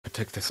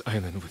protect this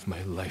island with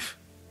my life.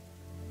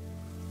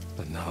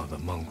 But now the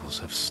Mongols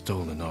have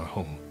stolen our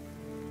home,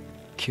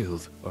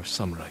 killed our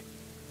samurai.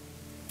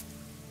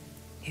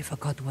 You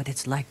forgot what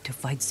it's like to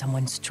fight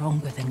someone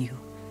stronger than you.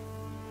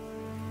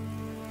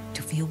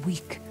 To feel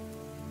weak.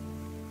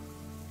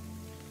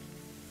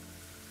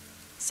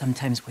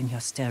 Sometimes when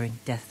you're staring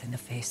death in the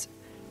face,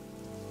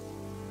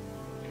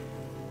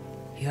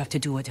 you have to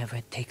do whatever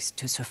it takes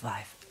to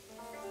survive.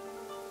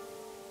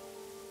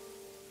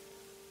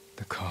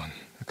 The Khan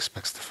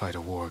expects to fight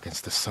a war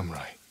against the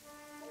samurai.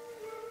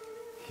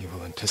 He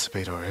will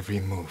anticipate our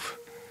every move,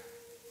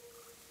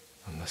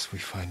 unless we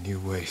find new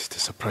ways to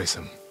surprise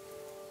him.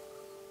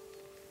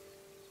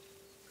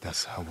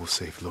 That's how we'll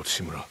save Lord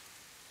Shimura,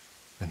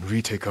 and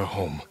retake our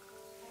home.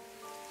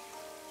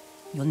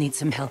 You'll need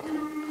some help.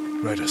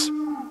 Riders.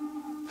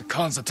 The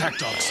Khan's attack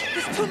dogs.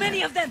 There's too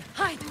many of them!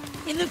 Hide!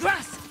 In the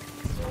grass!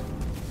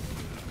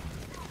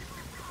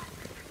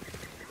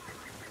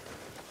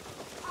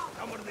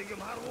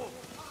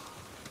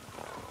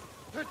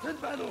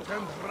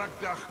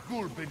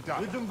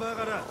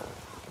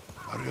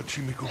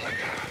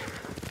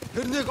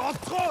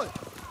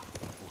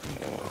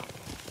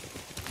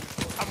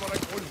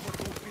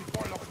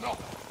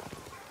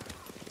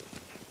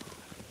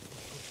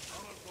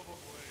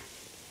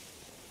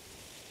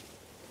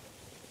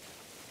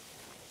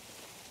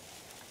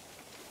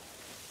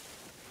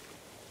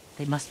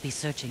 They must be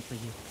searching for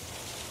you.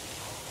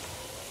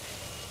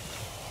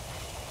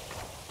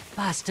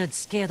 Bastards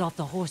scared off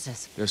the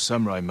horses. They're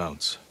samurai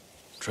mounts,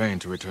 trained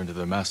to return to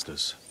their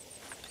masters.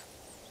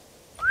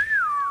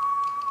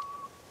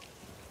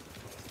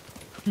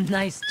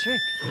 Nice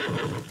trick.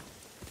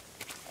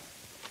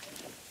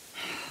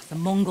 The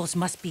Mongols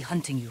must be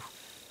hunting you.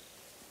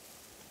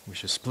 We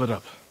should split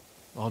up.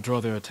 I'll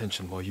draw their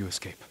attention while you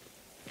escape.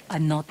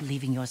 I'm not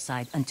leaving your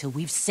side until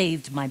we've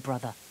saved my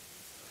brother.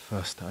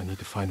 First, I need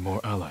to find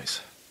more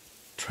allies.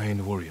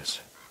 Trained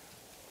warriors.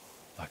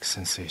 Like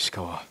Sensei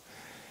Ishikawa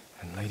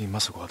and Lady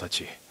Masako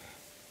Adachi.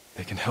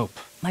 They can help.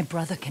 My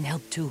brother can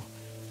help too.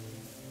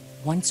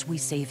 Once we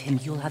save him,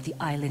 you'll have the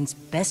island's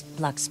best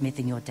blacksmith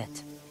in your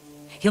debt.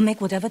 He'll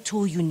make whatever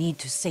tool you need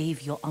to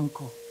save your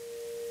uncle.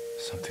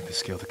 Something to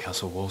scale the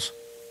castle walls?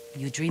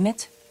 You dream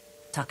it,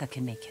 Taka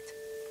can make it.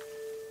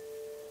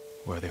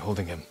 Where are they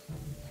holding him?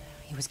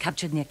 He was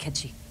captured near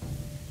Kechi.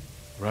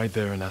 Ride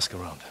there and ask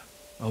around.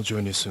 I'll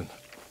join you soon.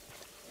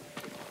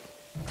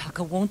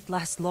 Taka won't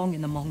last long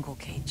in the Mongol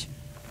cage.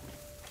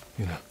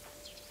 Yuna,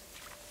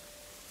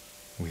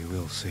 we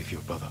will save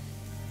your brother.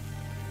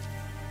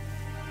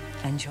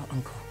 And your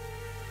uncle.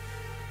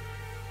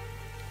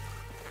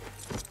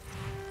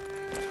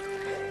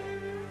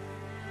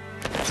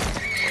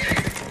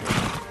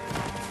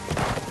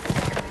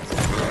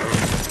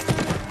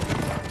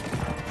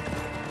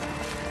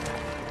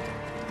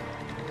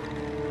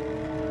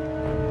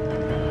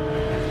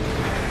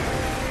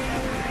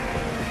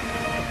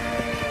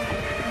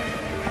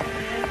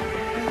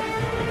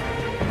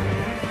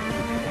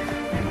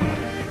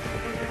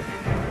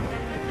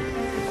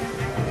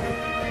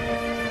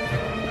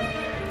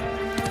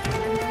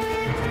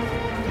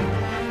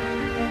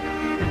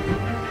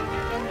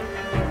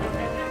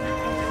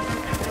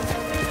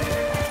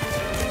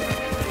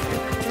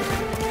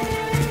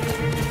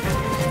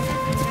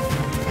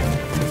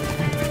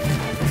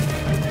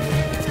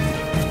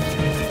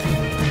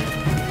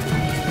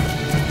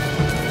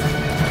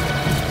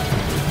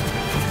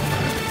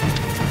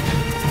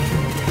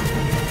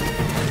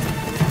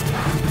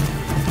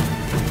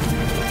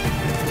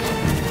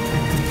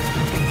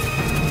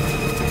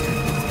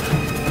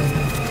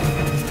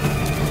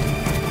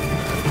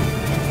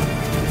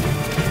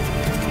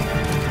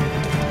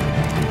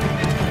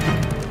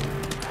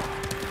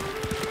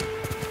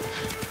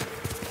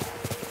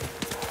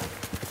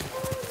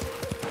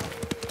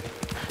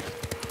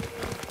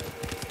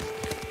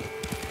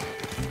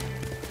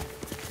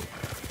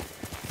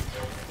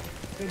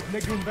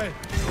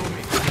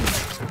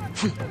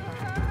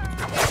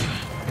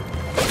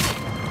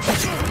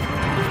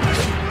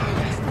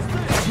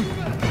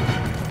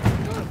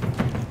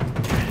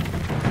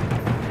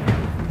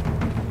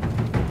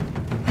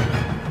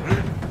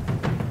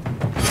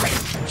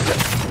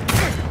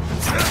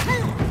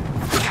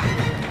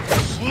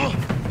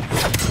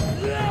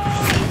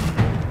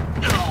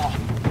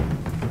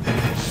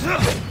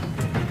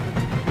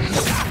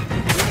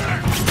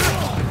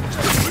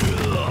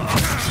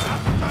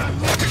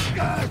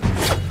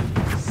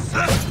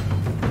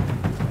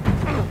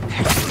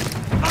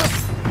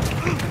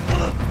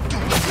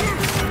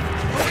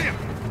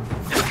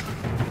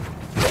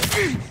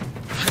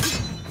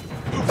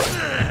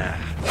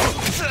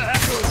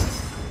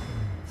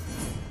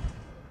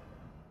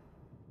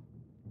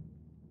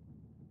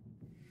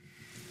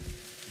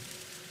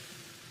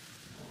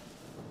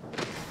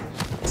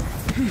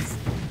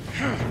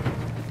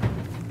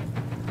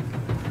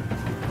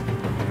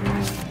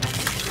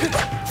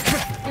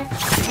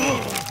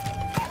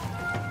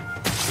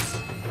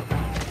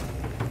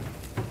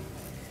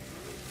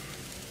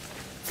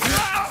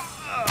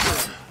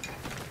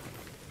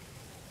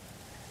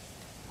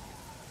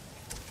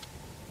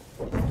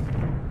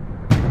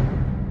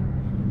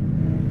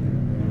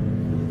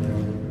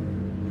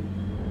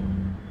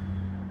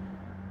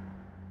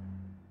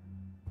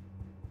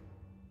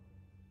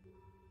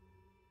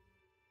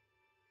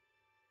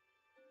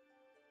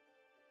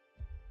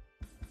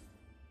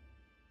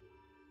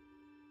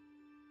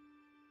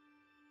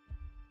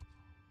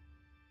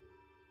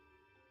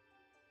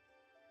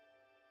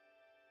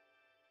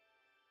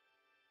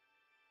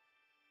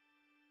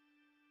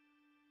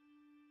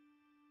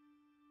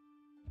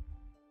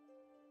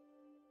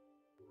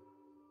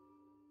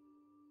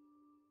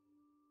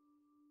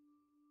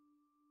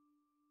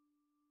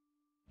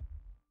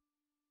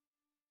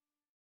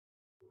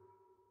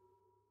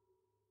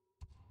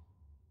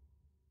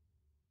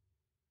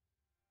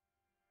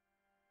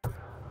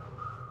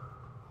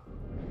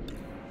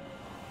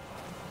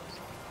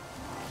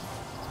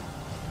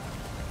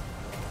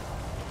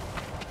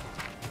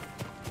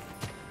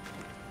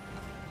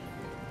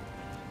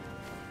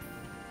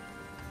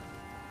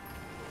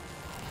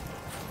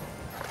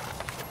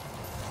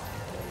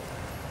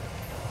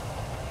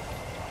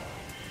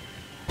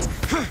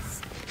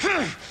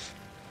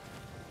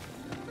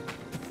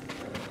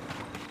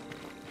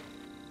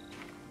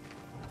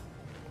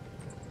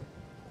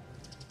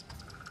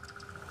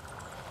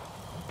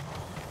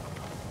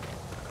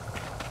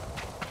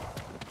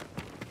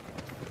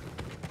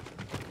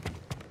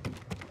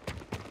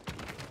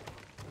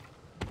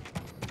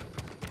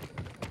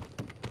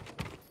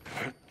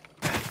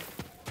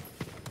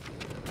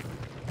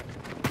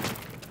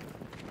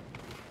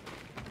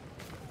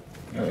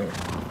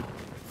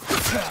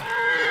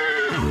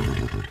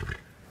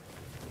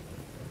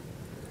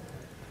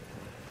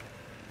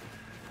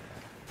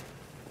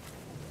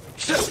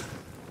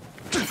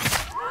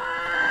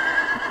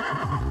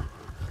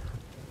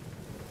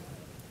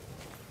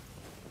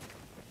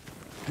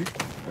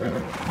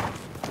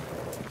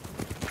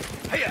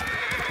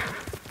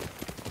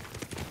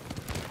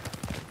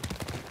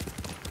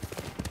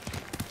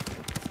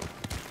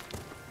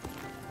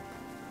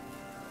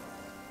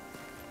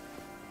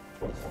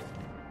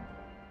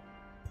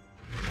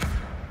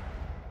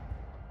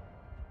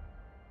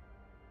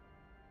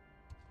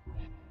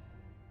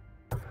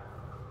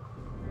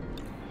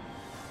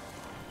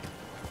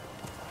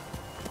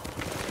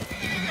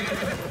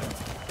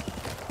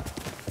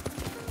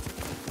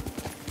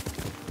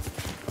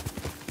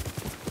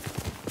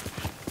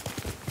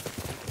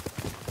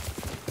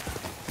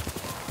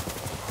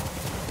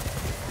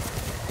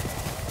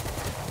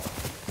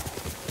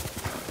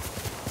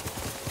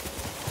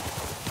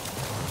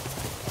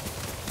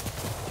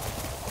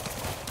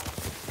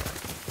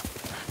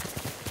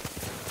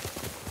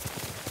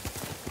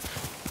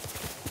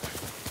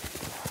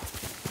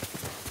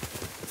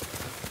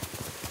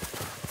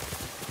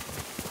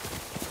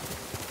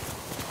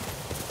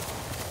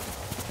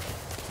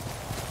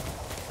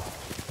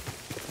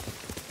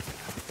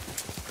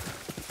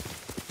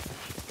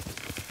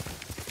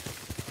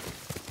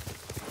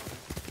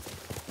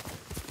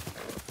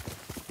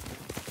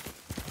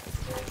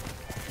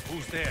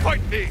 Who's there?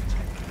 Fight me!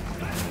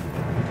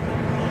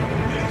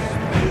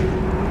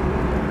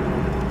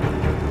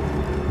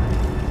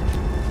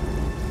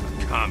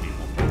 Kami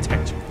will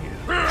protect you here.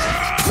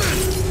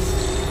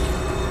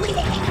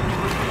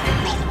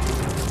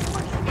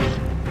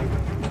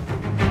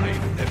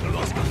 I've never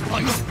lost a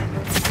fight.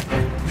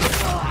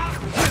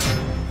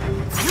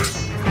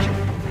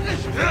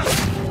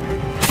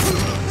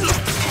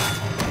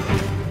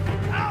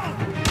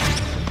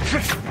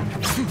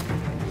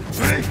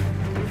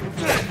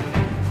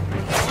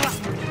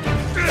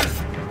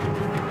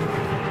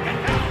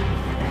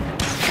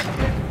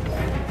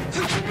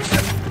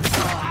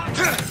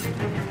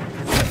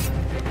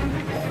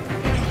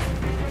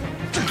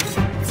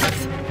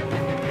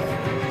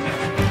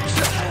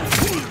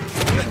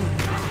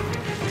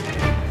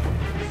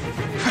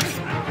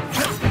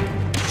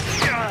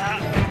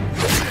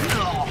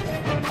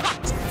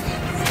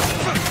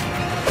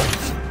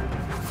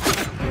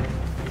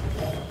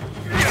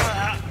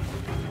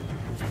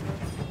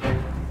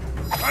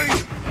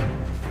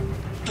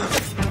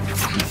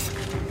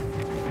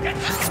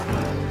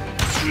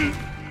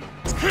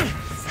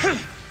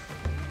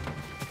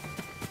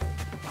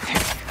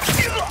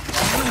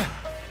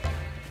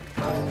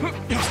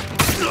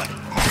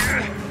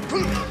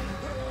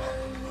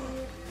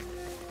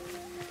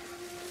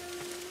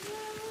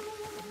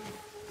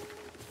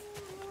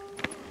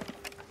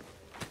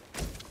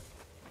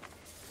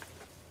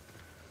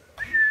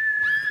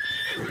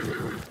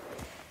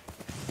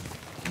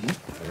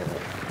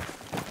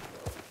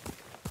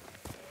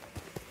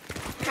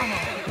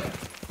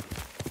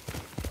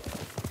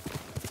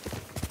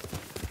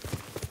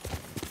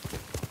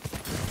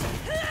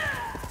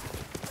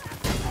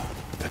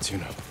 You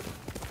know.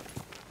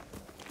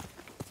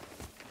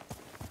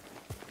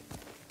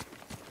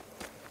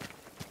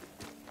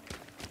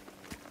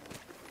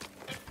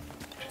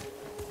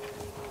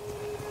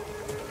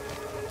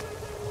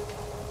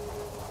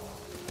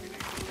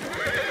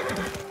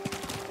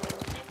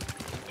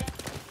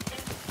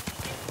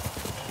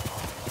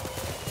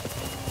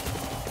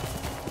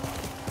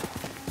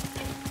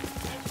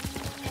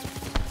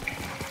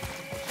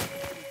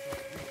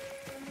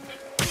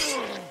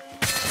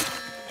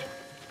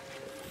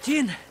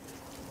 Jin!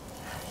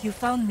 You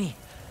found me.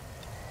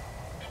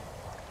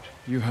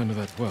 You handle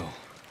that well.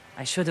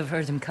 I should have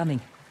heard him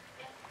coming.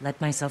 Let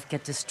myself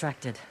get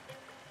distracted.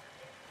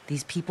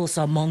 These people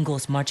saw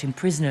Mongols marching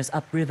prisoners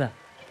upriver.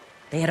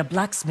 They had a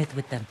blacksmith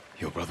with them.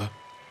 Your brother?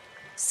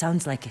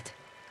 Sounds like it.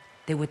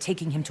 They were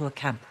taking him to a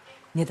camp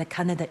near the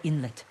Kaneda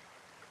Inlet.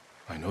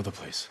 I know the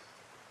place.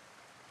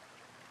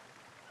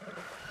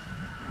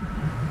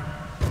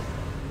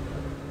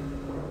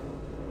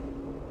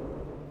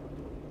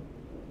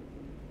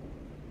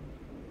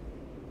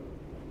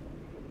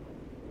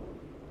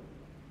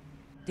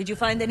 Did you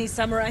find any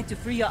samurai to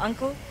free your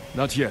uncle?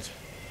 Not yet,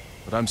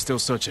 but I'm still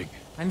searching.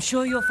 I'm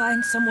sure you'll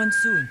find someone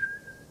soon.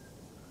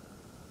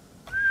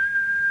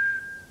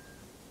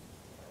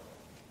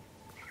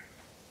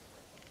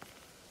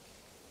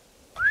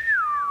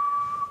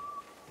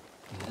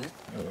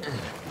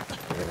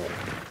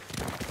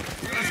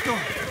 Let's go!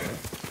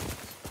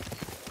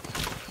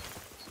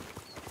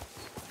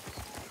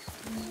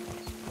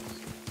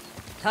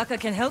 Taka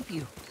can help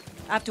you,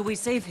 after we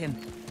save him.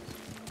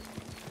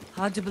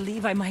 Hard to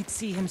believe I might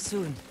see him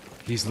soon.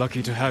 He's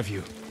lucky to have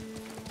you.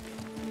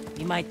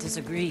 He might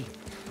disagree.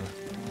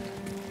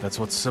 That's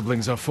what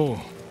siblings are for.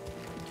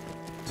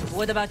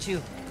 What about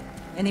you?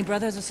 Any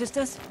brothers or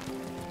sisters?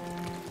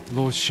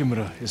 Lord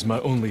Shimura is my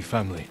only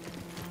family.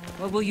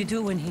 What will you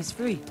do when he's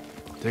free?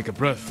 Take a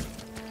breath.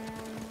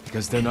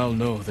 Because then I'll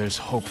know there's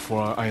hope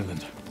for our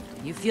island.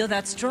 You feel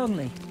that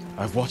strongly?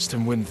 I've watched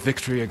him win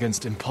victory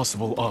against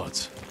impossible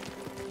odds.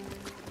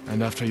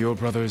 And after your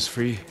brother is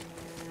free,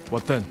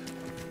 what then?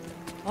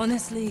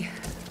 Honestly,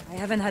 I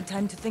haven't had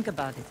time to think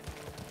about it.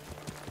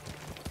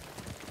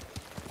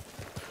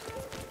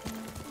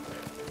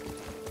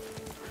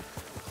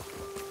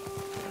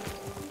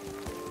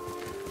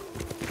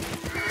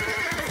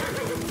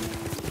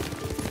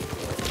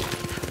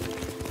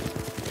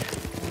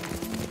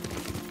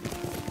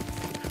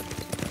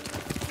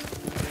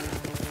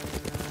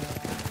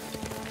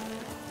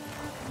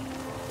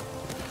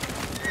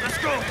 Let's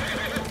go!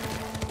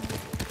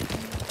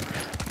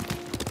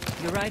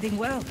 You're riding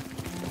well.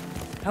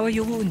 How are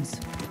your wounds?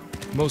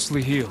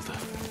 Mostly healed.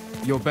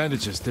 Your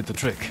bandages did the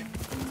trick.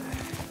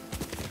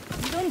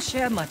 You don't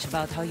share much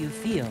about how you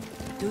feel,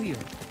 do you?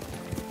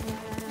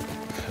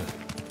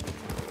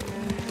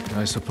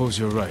 I suppose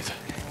you're right.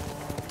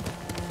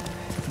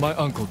 My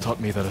uncle taught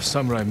me that a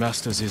samurai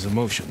masters his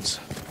emotions,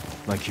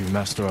 like you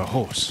master a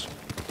horse,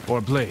 or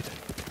a blade.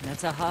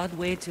 That's a hard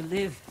way to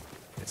live.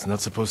 It's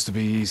not supposed to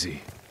be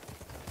easy.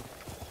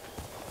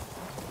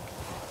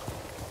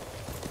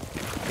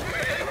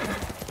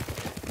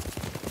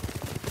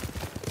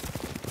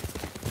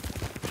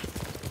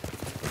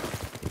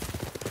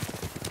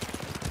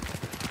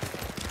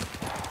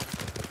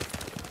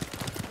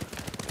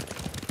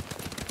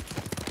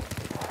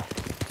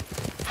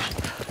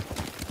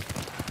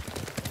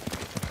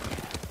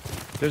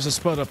 There's a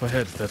spot up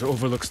ahead that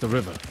overlooks the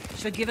river.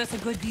 Should give us a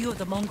good view of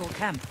the Mongol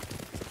camp.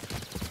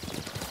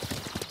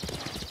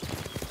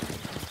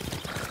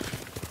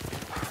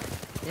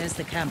 There's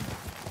the camp.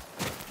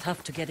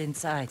 Tough to get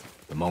inside.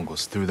 The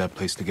Mongols threw that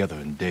place together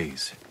in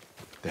days.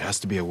 There has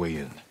to be a way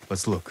in.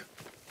 Let's look.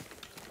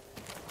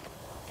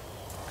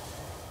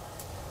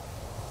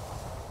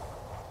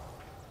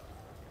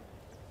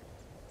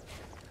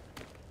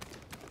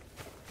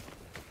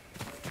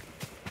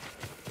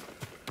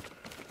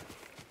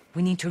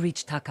 We need to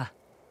reach Taka,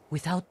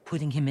 without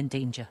putting him in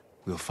danger.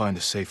 We'll find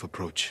a safe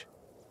approach.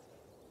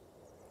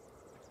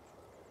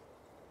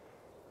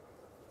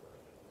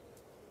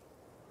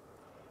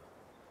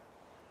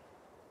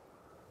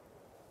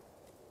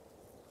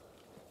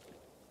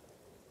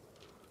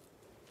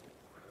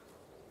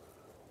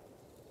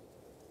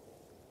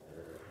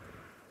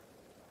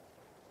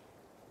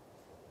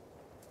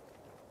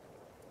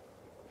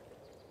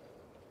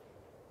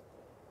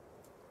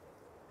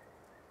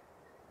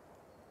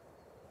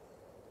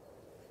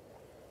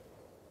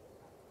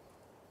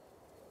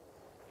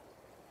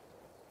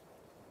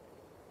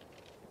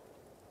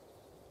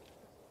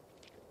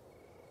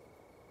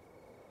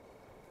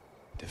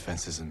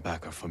 Defenses in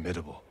back are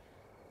formidable.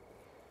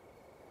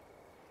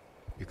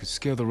 You could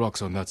scale the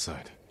rocks on that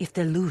side. If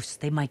they're loose,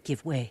 they might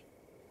give way.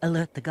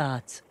 Alert the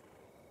guards.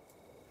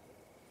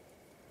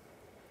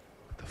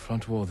 The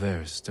front wall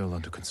there is still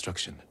under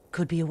construction.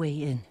 Could be a way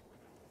in.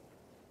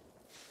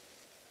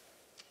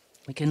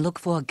 We can look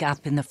for a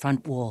gap in the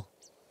front wall.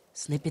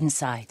 Slip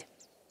inside.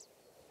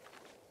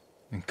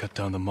 And cut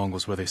down the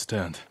Mongols where they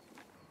stand.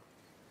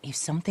 If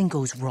something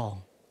goes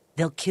wrong,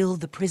 they'll kill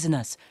the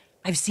prisoners.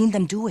 I've seen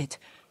them do it.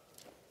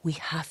 We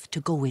have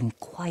to go in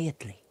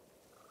quietly.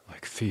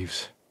 Like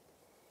thieves.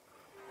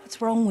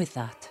 What's wrong with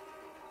that?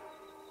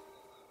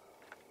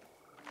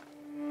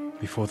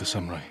 Before the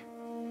samurai,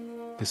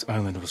 this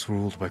island was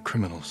ruled by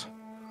criminals.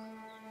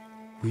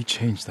 We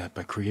changed that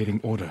by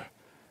creating order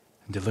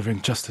and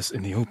delivering justice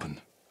in the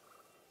open.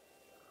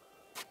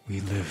 We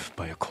live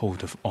by a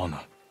code of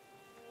honor.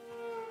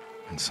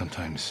 And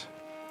sometimes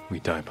we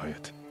die by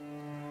it.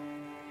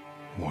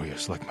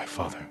 Warriors like my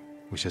father,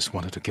 who just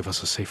wanted to give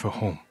us a safer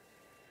home.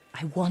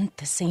 I want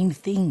the same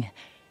thing.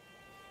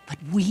 But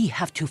we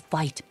have to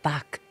fight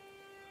back.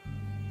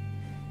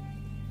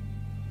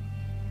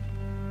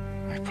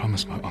 I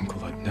promised my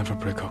uncle I'd never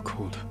break our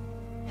code.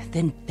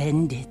 Then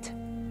bend it.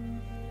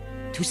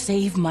 To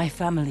save my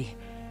family.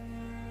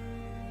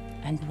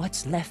 And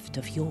what's left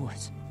of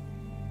yours.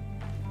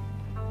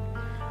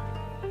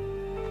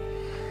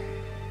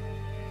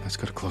 Let's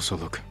get a closer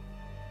look.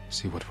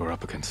 See what we're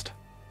up against.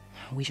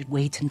 We should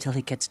wait until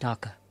it gets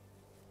darker.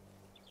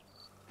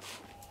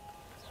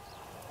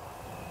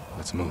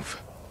 Let's move.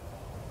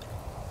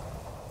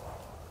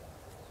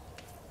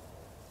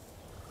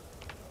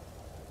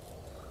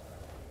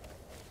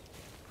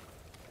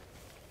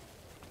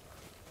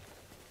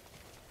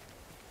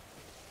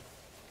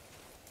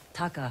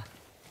 Taka.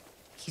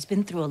 He's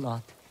been through a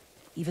lot.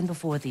 Even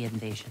before the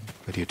invasion.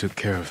 But you took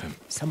care of him.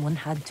 Someone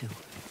had to.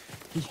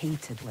 He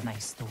hated when I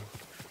stole.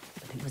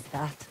 But it was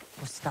that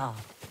or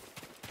starve.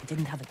 I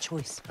didn't have a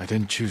choice. I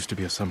didn't choose to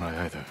be a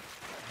samurai either.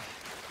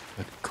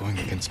 But going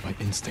against my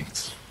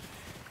instincts,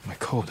 my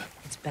code.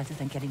 It's better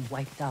than getting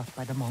wiped out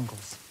by the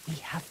Mongols. We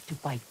have to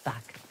fight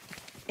back.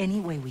 Any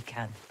way we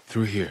can.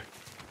 Through here.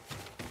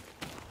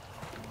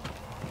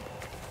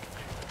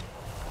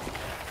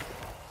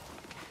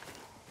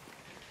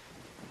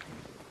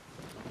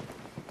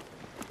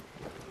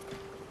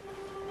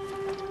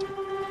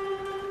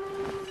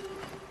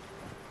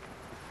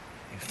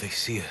 If they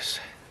see us,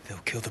 They'll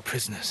kill the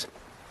prisoners.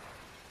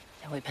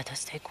 Then we better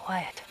stay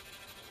quiet.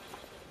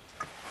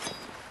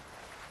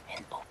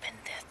 And open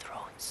their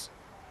throats.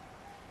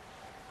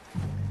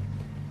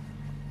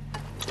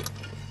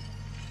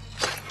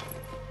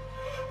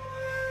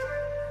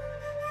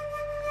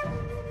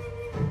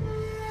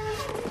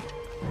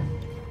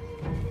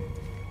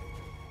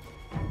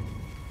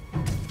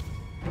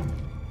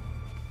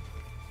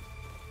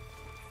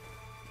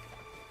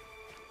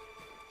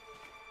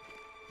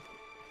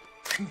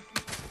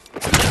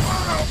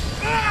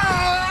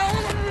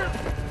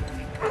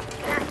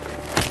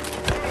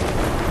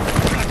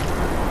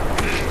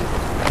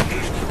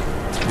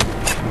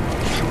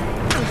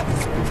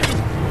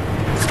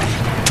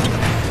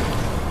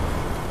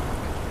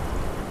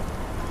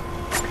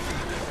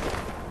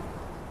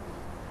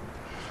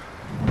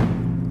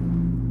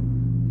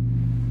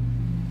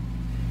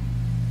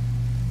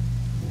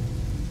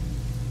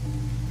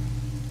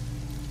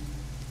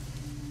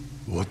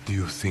 What do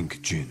you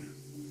think, Jin?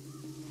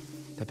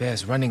 The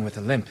bear's running with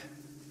a limp.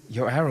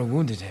 Your arrow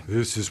wounded him.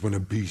 This is when a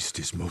beast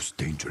is most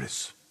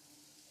dangerous.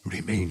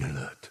 Remain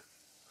alert.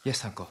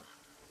 Yes, Uncle.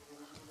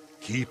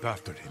 Keep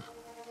after him.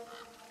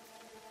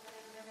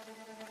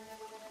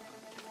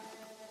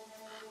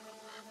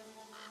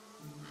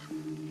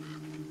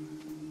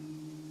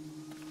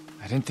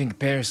 I didn't think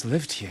bears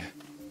lived here.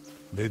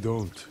 They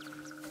don't.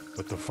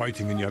 But the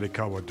fighting in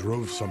Yarikawa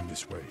drove some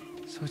this way.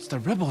 So it's the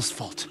rebels'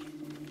 fault.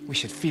 We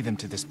should feed them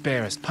to this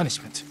bear as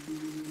punishment.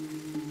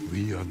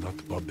 We are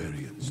not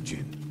barbarians,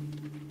 Jin.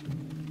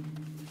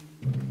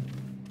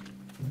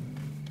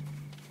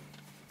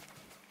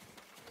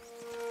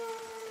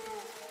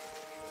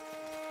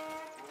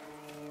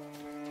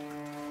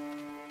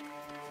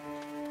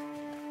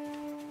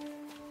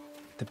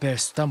 The bear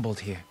stumbled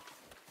here.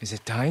 Is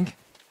it dying?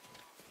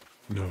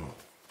 No,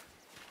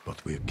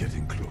 but we're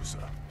getting closer.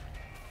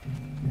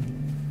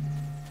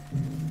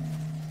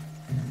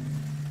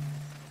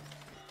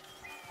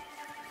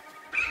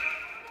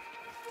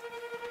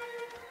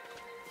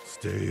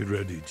 Stay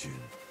ready, Jin.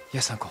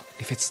 Yes, Uncle.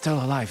 If it's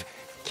still alive,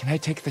 can I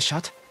take the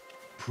shot?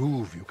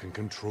 Prove you can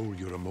control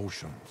your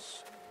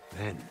emotions.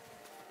 Then,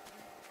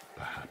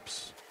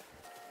 perhaps.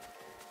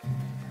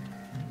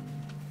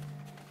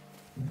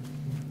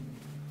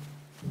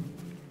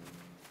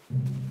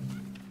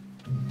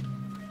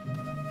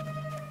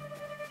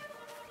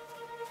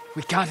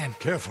 We got him.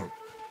 Careful.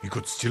 He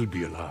could still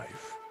be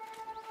alive.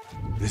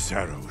 This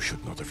arrow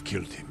should not have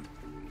killed him.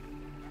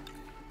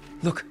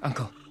 Look,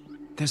 Uncle.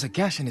 There's a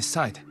gash in his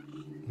side.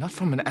 Not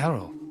from an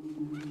arrow.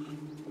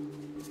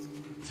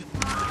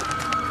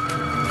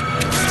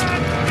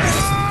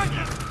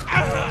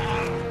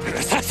 An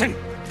assassin!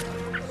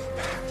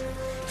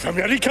 From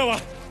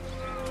Yarikawa!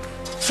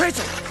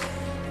 Traitor!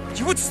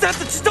 You would stab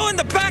the Chido in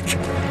the back!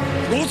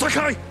 No,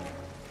 Sakai!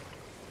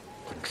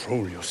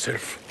 Control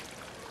yourself.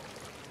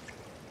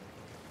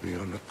 We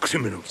are not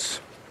criminals,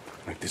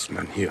 like this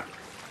man here.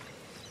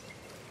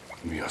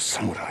 We are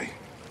samurai.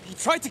 He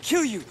tried to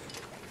kill you!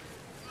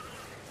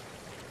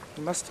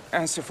 He must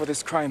answer for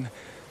this crime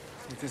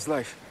with his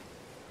life.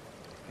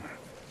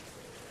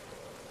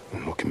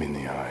 And look him in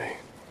the eye.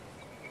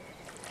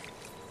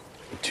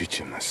 And teach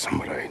him that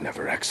samurai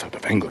never acts out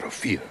of anger or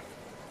fear.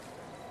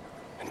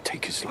 And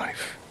take his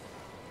life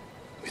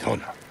with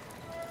honor.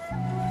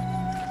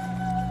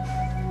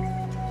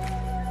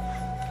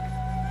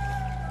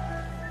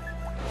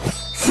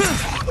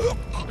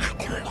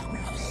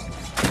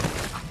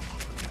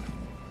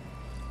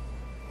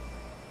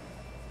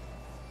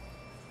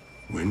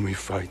 When we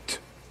fight,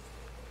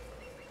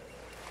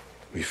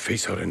 we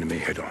face our enemy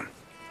head-on.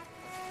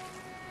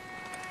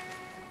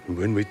 And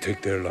when we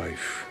take their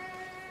life,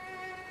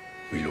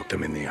 we look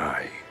them in the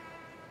eye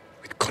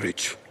with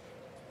courage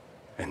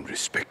and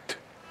respect.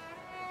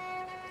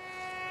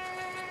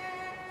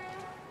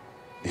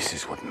 This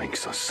is what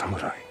makes us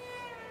samurai.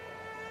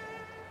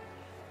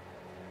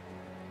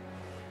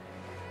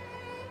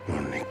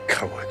 Only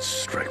cowards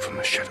strike from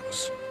the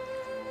shadows.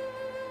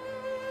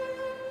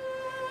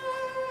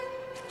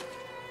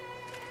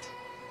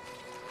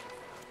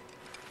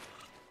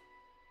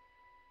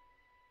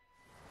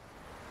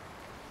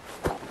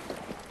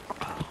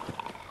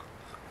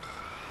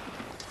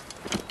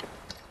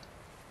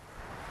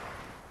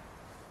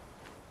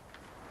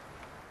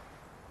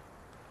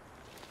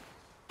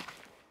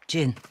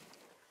 Jin,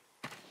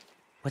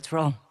 what's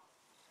wrong?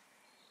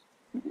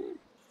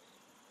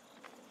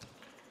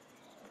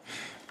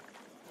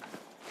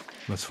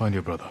 Let's find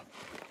your brother.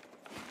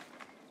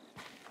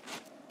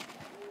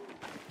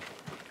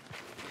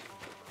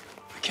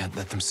 We can't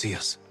let them see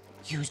us.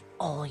 Use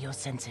all your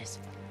senses.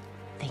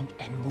 Think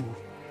and move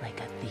like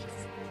a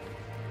thief.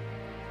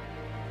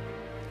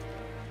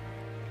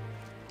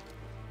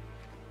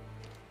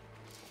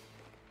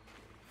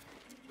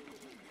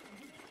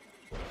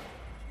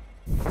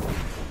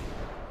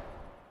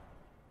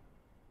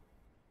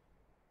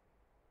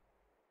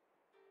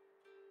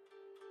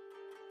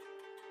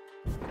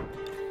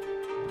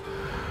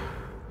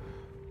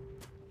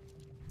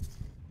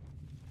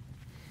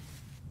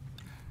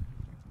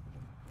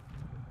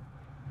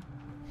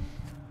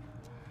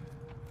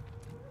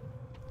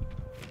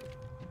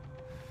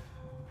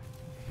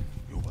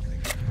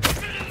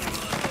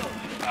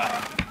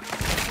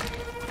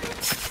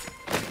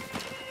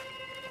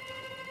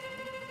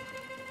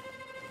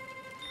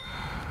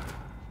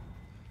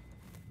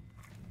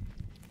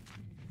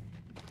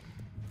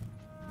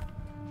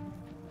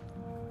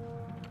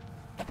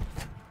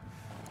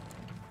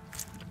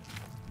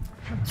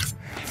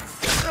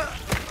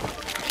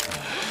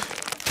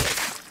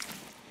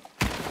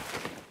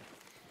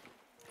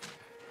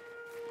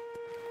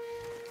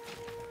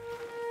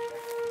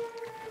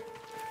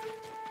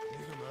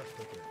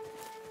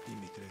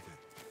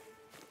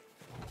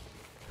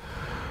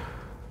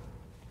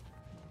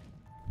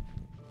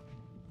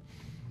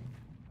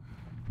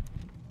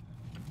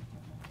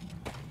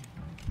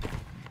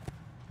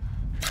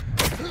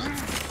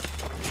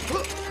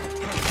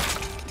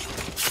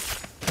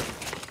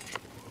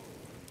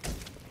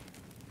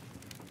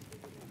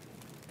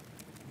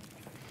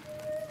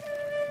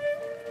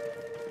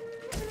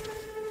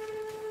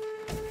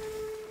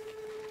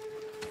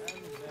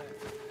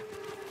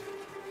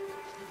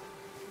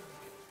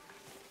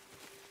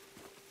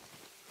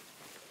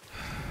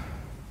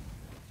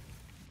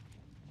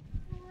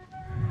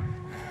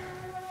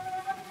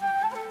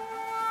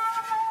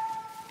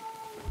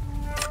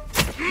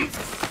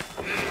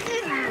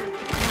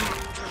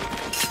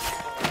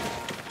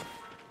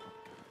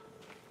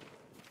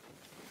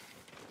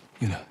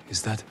 Yuna,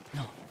 is that...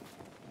 No,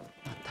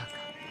 not Taka.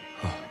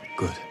 Oh,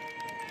 good.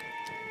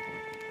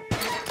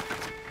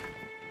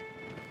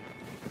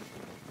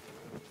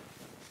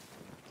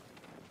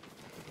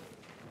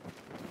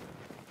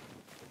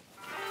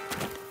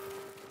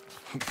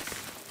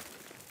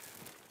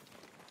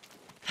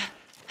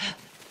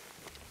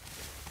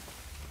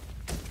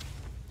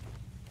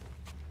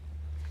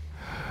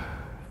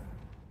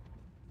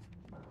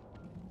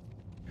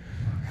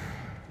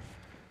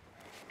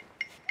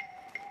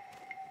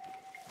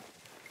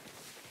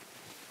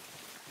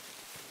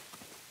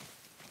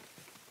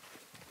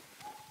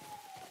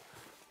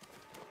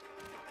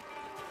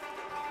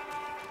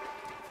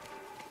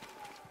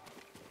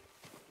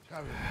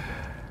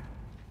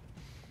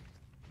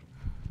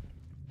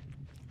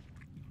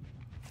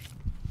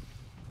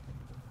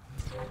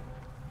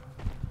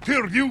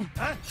 Here, you!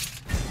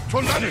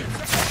 Soldati!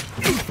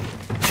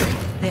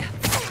 There.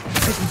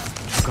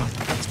 Prisoners. Gone.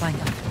 Let's find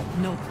out.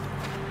 No,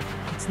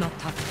 it's not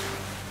Taka.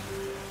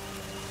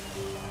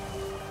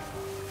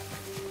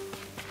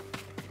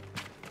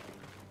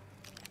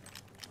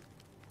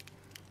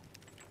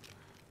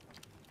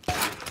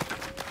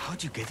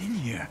 How'd you get in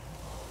here?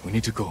 We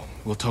need to go.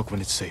 We'll talk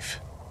when it's safe.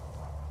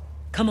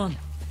 Come on.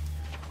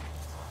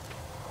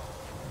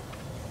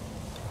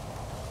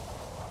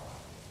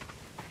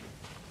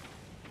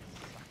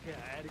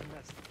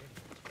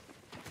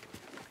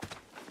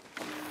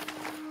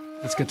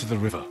 Let's get to the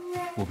river.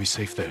 We'll be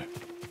safe there.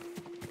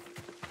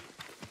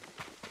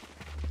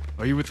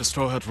 Are you with the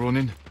Straw Hat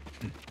Ronin?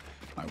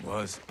 I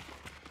was.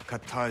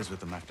 Cut ties with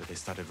them after they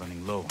started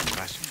running low on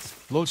rations.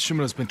 Lord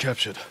Shimura's been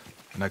captured,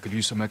 and I could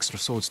use some extra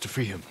swords to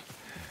free him.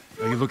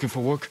 Are you looking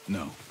for work?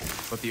 No,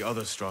 but the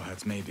other Straw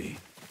Hats may be.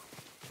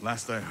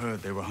 Last I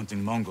heard, they were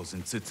hunting Mongols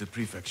in TSUSHIMA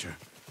Prefecture,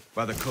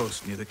 by the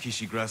coast near the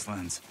Kishi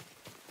grasslands.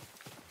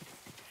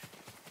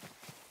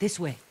 This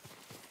way.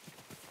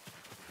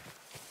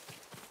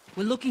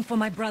 We're looking for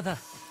my brother,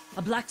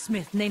 a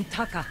blacksmith named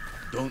Taka.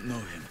 Don't know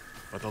him,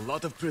 but a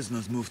lot of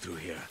prisoners move through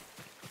here.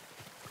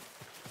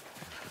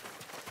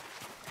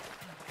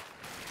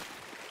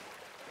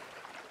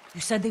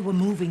 You said they were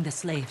moving the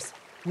slaves.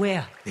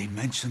 Where? They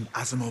mentioned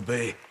Azamo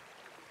Bay.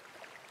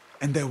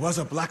 And there was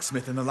a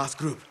blacksmith in the last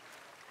group.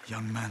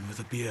 Young man with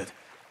a beard.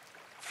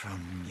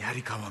 From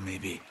Yarikawa,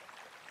 maybe.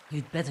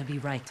 You'd better be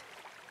right.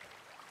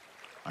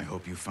 I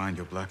hope you find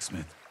your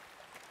blacksmith.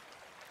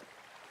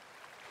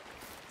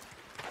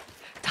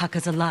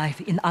 Taka's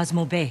alive in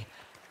Azamo Bay.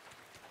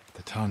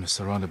 The town is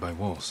surrounded by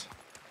walls.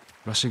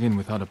 Rushing in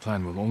without a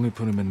plan will only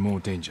put him in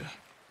more danger.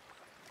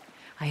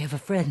 I have a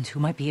friend who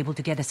might be able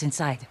to get us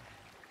inside.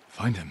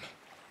 Find him.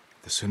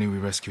 The sooner we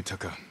rescue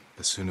Taka,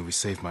 the sooner we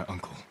save my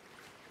uncle.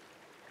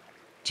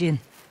 Jin.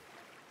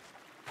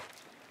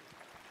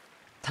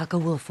 Taka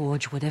will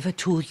forge whatever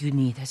tool you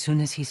need as soon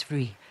as he's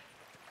free.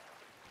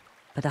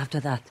 But after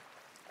that,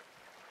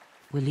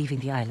 we're leaving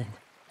the island.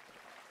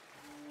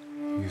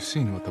 You've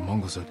seen what the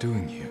Mongols are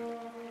doing here.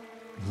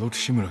 Lord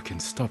Shimura can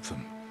stop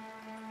them.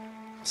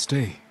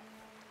 Stay.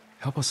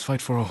 Help us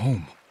fight for our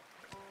home.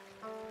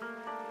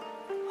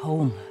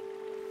 Home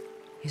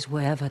is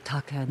wherever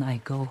Taka and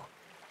I go.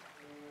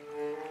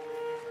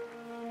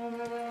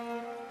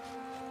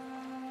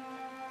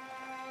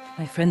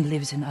 My friend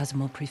lives in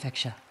Azamo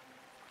Prefecture,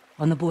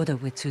 on the border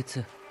with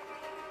TSUSHIMA.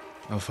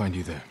 I'll find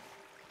you there.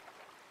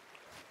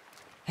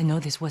 I know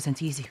this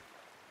wasn't easy.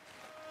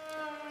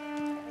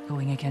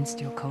 Going against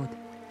your code.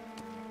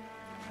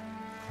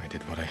 I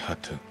did what I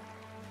had to.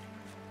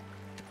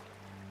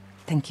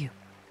 Thank you.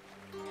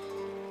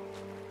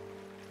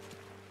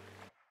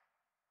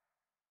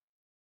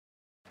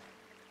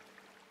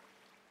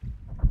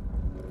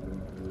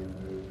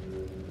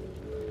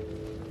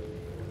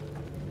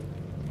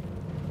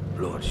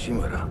 Lord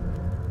Shimura,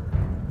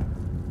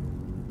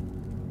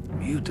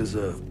 you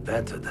deserve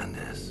better than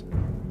this.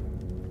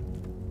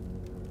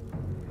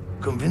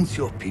 Convince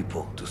your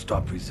people to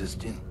stop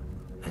resisting,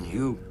 and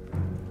you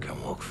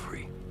can walk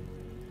free.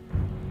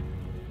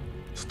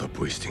 Stop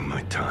wasting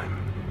my time.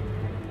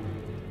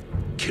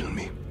 Kill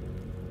me.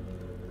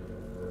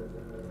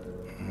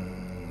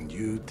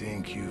 You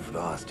think you've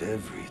lost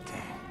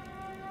everything.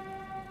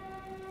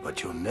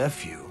 But your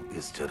nephew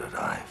is still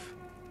alive.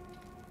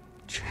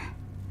 Jin.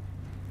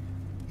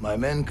 My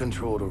men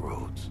control the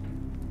roads.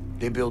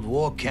 They build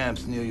war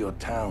camps near your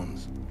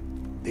towns.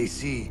 They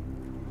see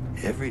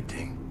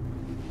everything,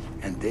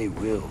 and they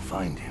will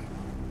find him.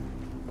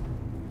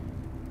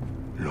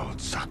 Lord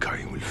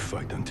Sakai will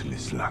fight until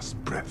his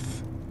last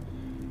breath.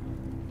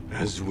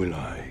 As will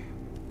I.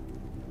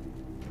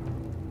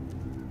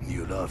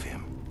 You love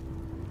him.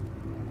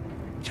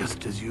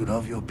 Just as you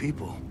love your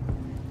people.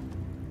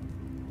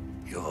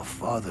 You're a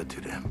father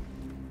to them.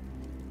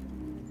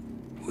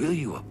 Will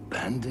you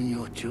abandon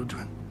your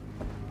children?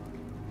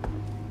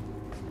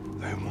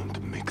 I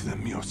won't make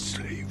them your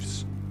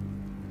slaves.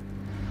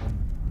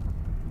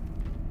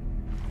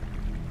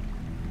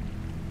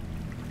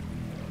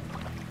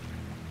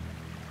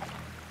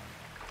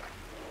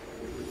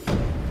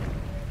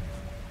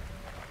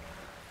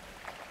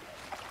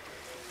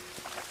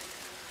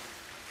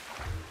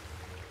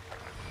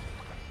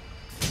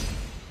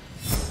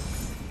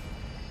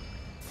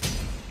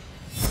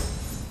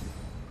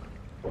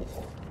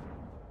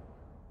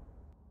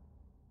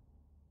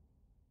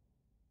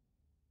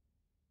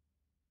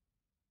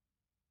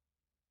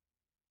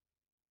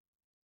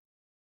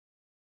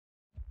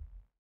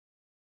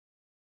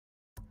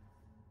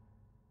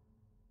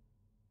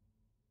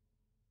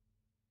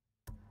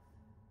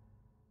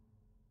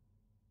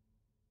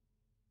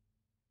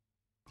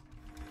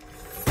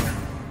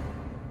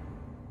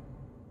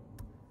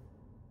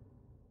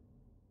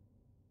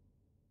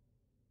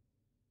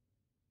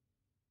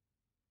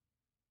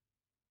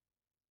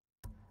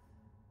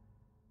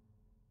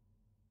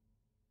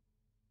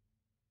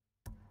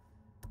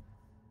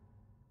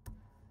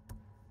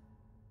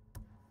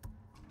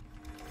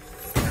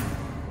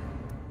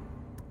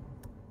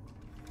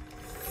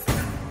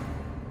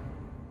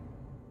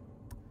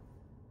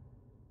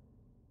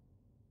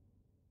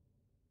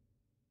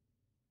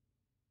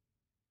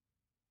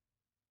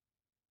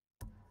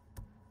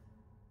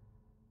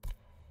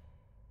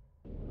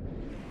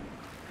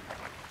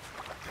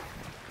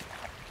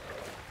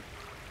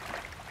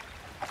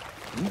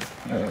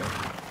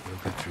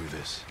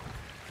 this.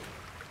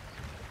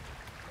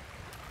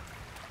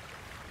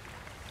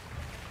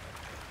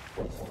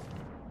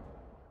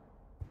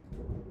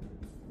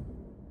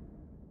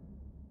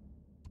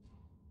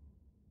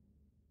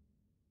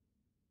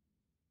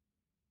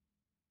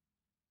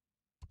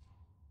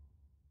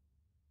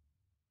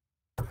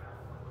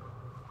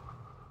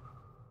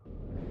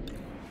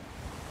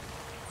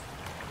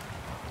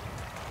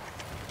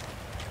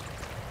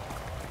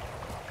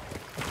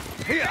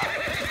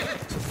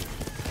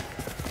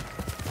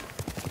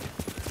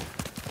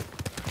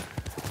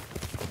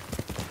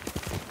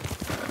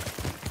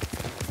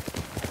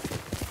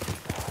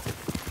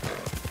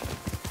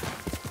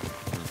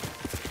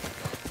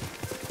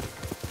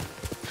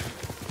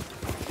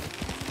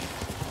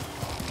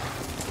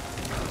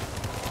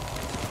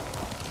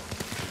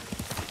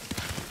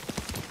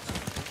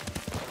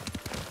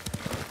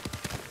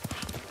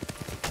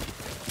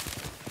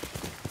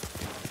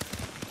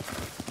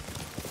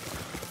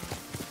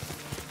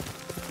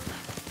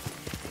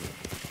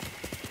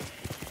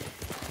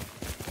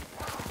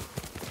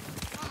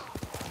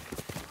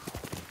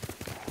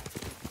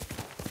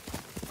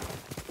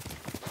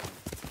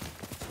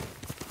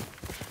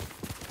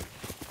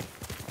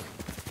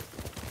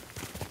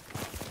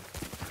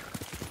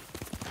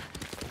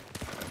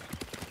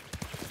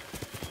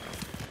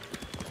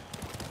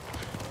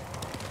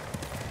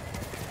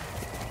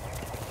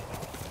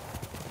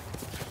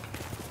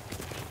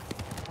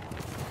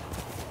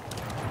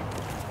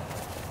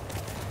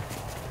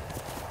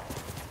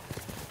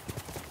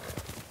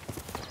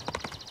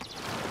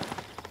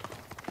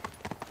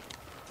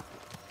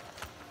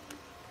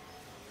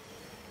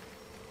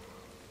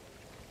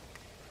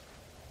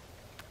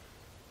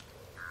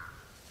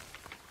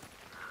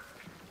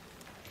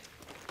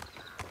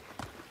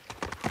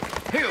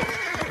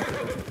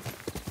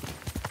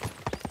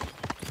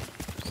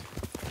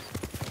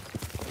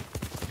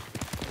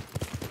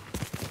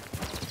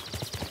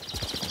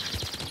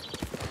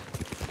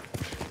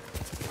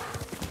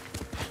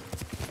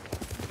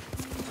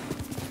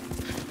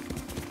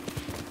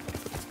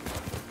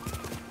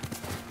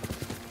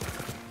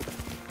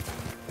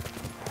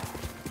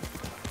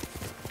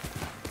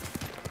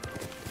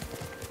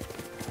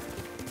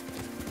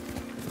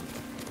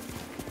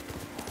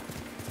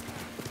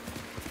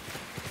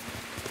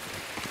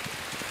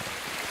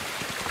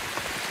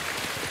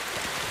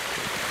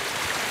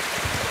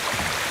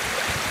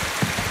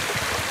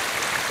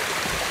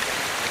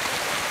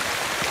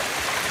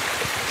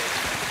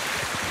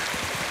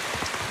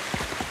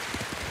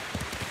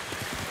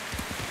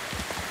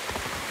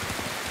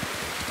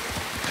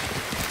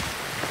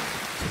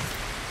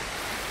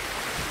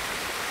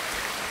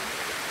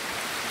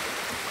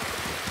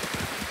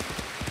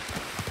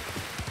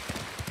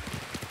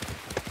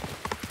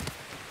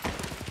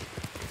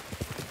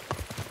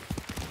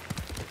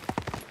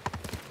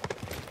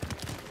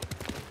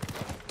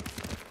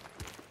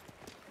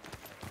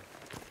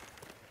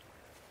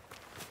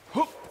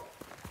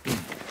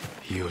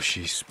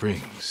 Hiyoshi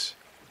Springs.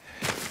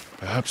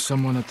 Perhaps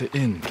someone at the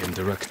inn can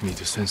direct me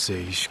to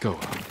Sensei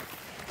Ishikawa.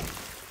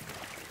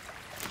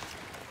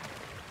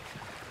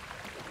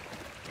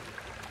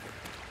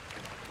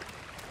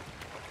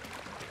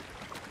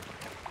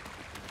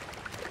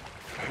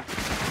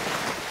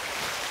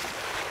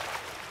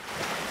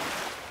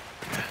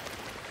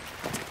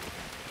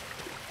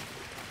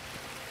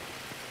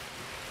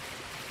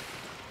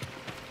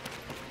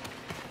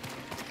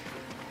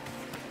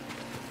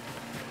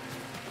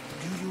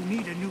 Do you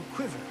need a new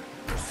quiver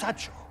or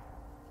satchel?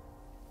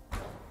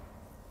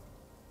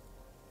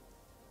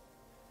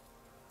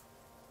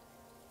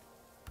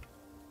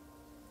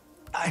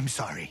 I'm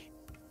sorry.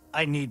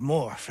 I need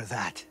more for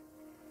that.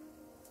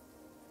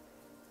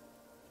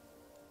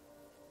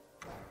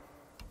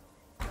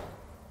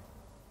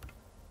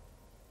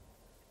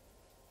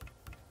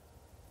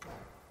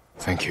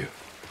 Thank you.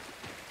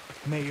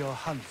 May your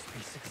hunts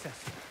be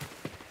successful.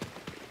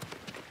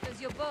 Does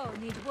your bow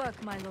need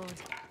work, my lord?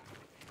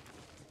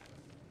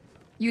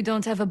 You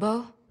don't have a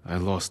bow? I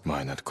lost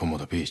mine at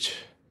Komoda Beach.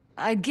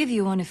 I'd give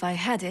you one if I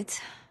had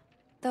it.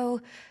 Though,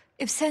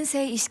 if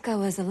Sensei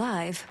Ishikawa's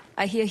alive,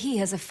 I hear he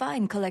has a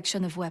fine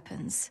collection of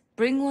weapons.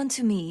 Bring one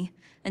to me,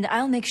 and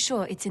I'll make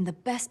sure it's in the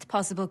best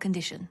possible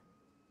condition.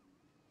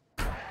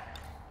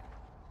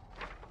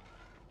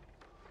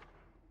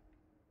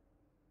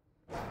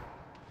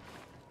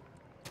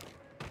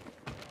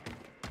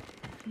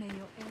 May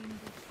your aim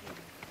be true.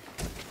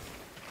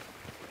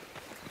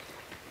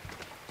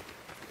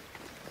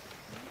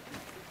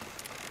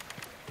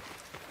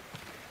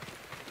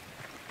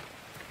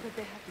 But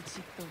they have the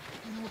Chito.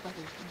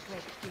 Nobody can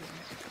break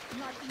through.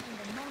 Not even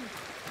the monks.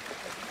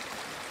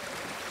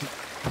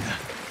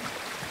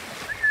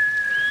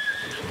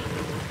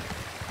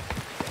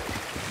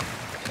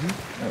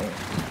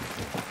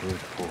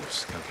 Good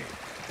horse, Kage.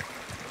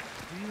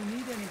 Do you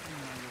need anything,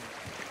 my lord?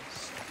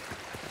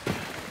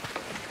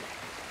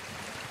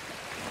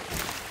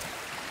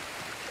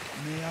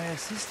 May I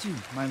assist you,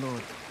 my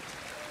lord?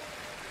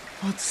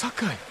 But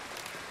Sakai,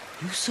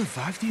 you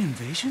survived the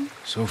invasion?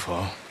 So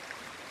far.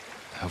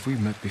 Have we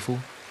met before?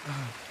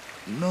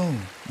 No,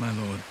 my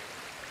lord.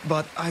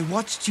 But I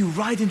watched you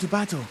ride into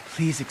battle.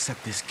 Please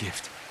accept this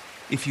gift.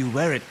 If you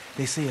wear it,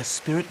 they say a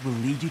spirit will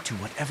lead you to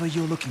whatever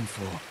you're looking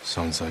for.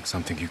 Sounds like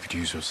something you could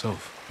use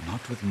yourself.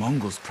 Not with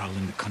Mongols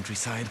prowling the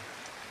countryside.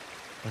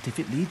 But if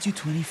it leads you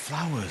to any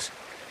flowers,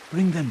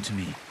 bring them to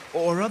me.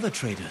 Or other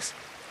traders.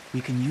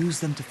 We can use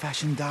them to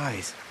fashion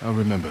dyes. I'll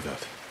remember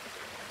that.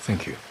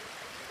 Thank you.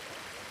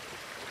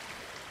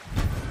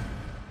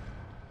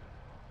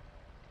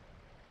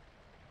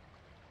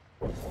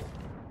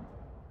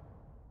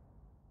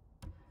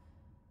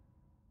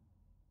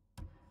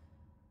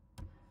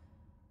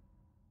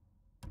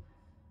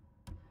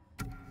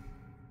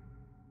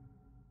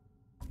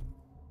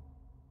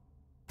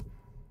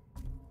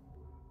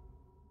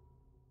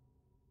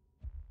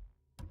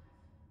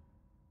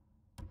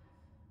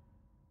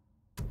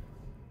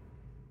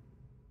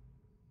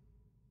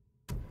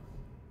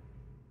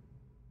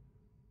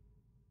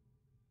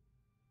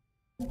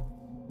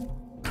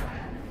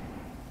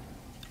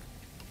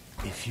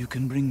 If you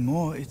can bring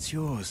more, it's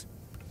yours.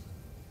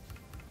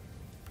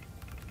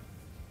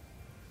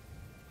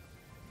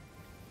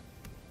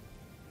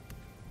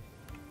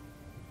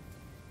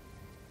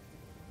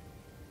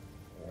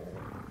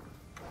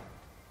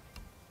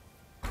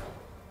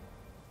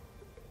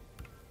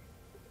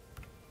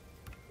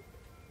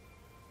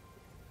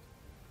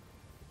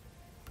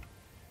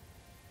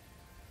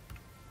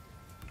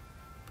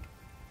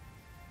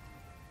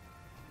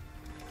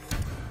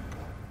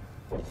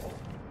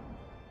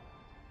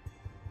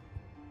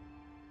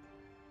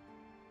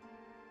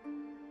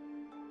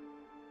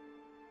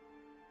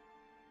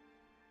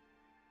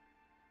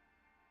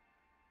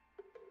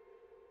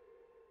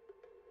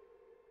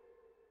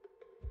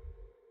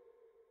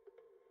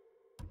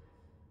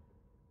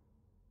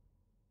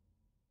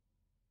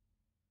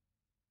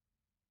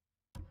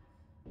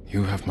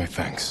 You have my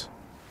thanks.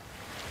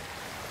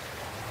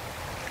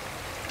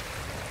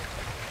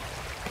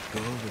 Go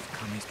with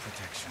Kami's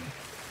protection.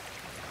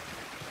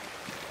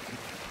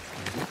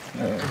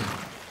 The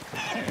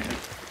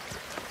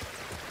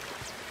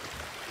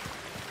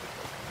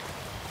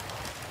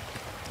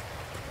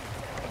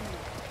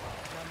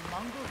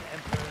Mongol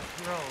Emperor's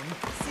throne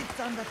sits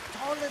on the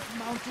tallest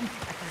mountain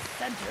at the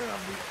center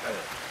of the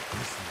earth.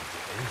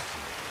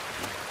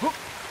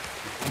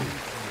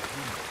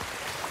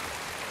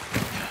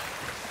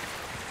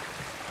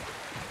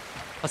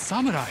 A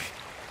samurai?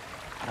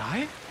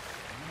 Right?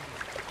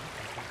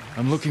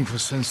 I'm looking for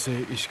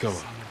Sensei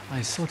Ishikawa.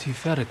 I thought he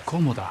fell at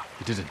Komoda.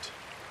 He didn't.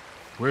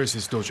 Where is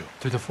his dojo?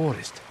 To the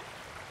forest.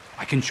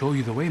 I can show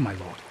you the way, my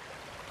lord.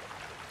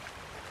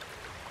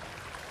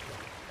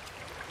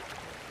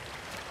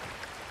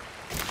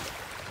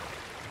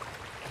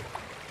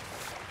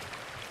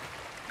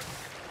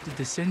 Did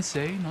the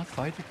sensei not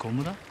fight at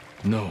Komoda?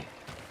 No.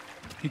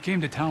 He came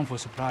to town for a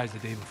surprise the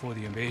day before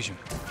the invasion.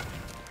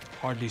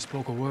 Hardly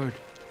spoke a word,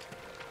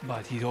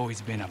 but he'd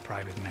always been a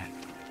private man.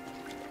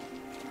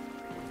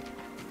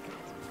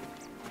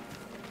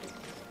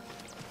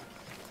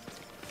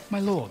 My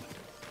lord,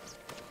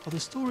 are the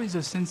stories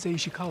of Sensei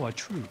Ishikawa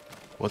true?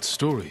 What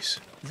stories?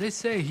 They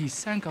say he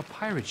sank a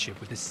pirate ship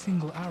with a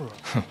single arrow.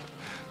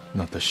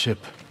 Not the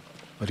ship,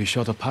 but he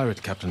shot a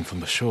pirate captain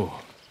from the shore.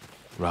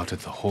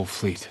 Routed the whole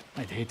fleet.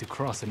 I'd hate to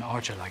cross an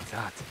archer like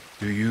that.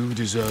 Do you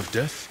deserve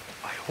death?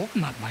 I hope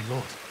not, my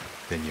lord.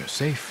 Then you're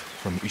safe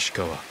from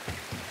Ishikawa.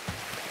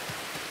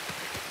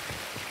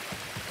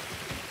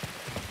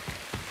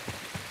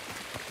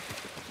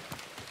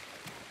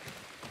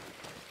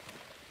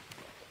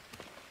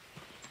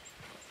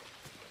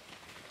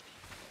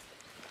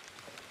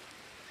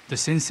 The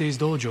sensei's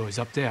dojo is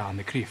up there on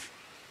the cliff.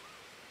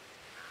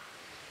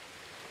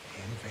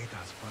 The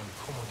invaders burned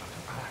Komoda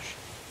to ash.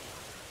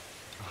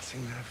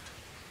 Nothing left.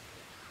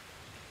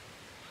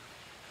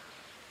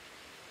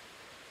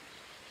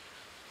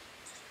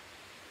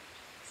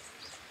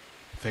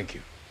 Thank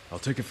you. I'll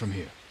take it from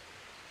here.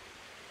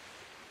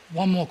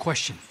 One more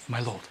question, my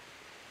lord.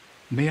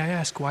 May I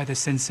ask why the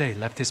sensei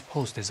left his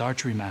post as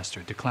archery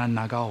master to Clan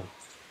Nagao?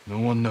 No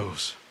one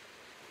knows.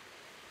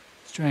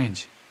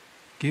 Strange.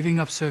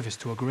 Giving up service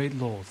to a great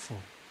lord for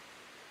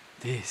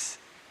this.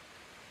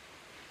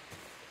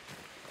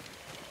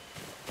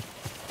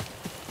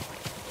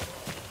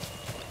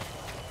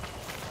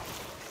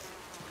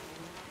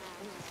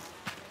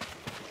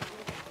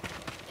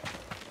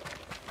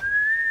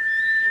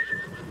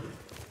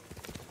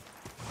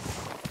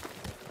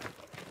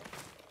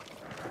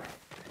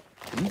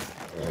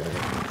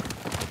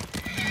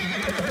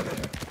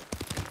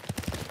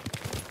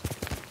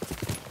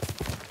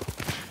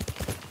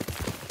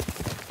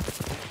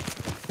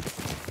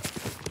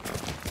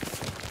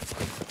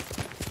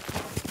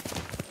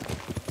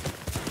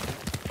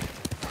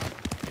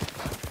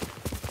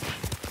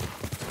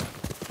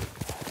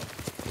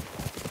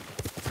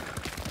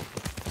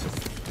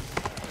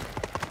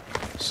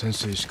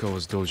 Sensei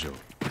Ishikawa's dojo.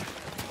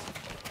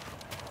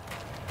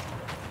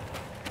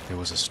 There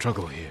was a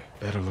struggle here.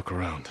 Better look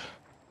around.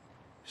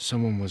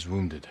 Someone was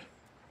wounded.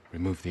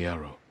 Remove the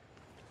arrow.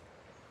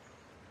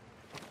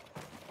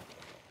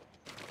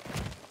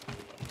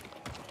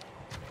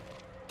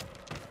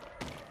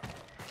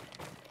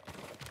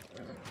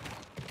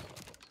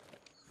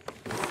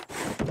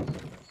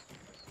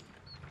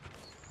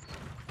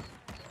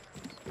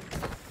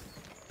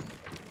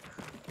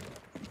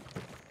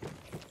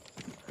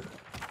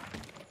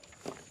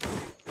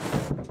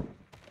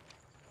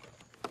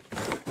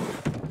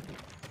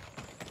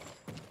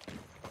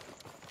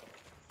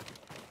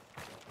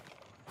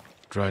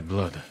 dried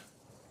blood.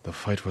 The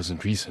fight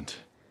wasn't recent.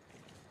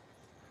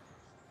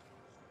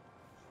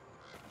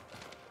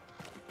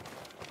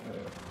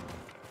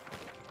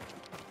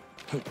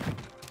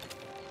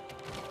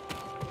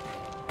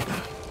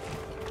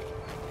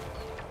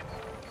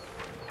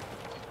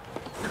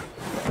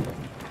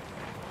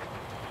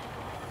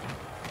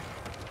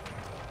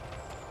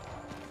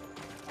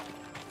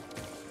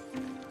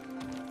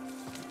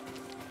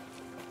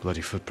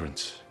 Bloody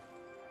footprints.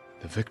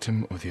 The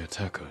victim or the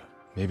attacker?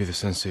 Maybe the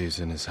sensei is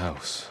in his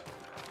house.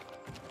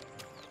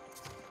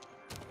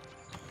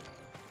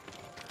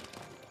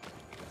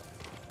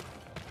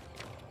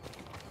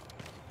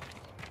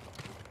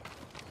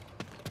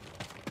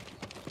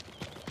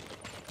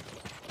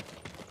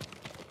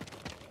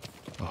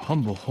 A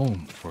humble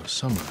home for a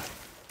samurai.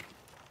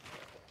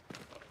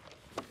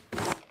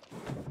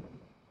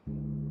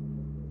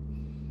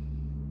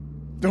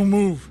 Don't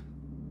move!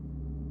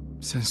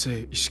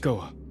 Sensei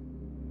Ishikawa.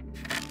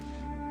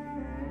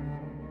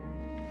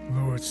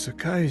 Lord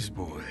Sakai's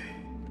boy.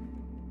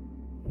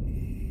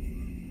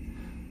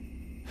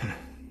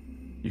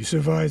 You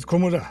survived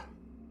Komoda.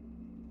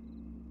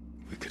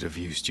 We could have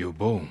used your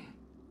bone.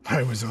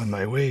 I was on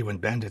my way when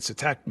bandits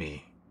attacked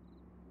me.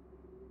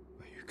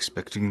 Are you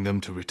expecting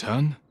them to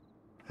return?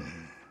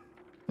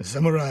 A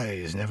samurai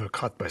is never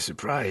caught by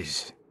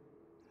surprise.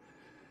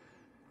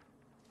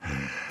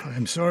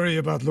 I'm sorry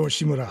about Lord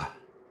Shimura.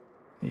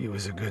 He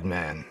was a good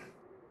man.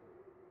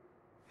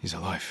 He's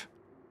alive.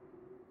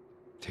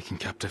 Taken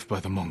captive by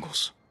the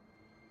Mongols.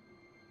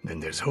 Then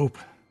there's hope.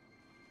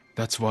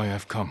 That's why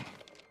I've come.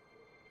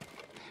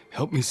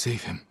 Help me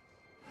save him.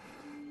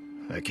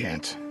 I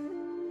can't.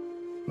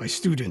 My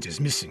student is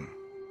missing.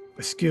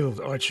 A skilled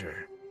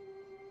archer.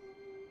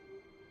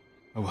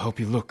 I will help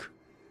you look.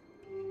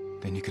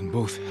 Then you can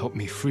both help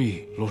me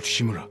free Lord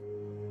Shimura.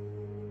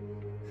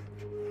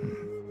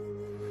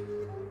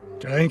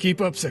 Try and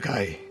keep up,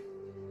 Sakai.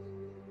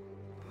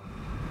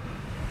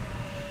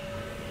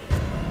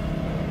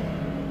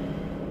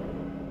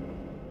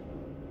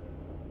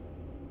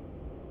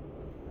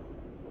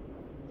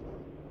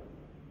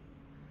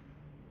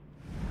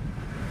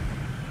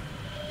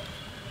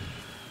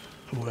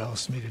 Who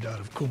else made it out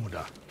of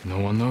Komoda? No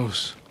one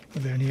knows. Are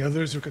there any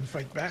others who can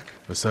fight back?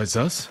 Besides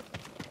us?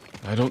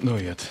 I don't know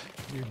yet.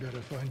 We'd better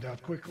find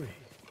out quickly.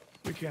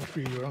 We can't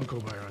free your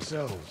uncle by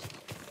ourselves.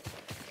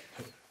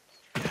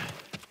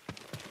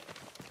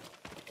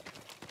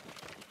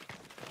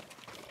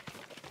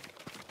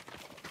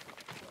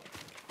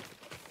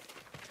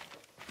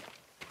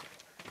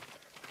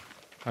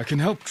 I can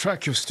help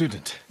track your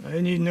student.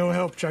 I need no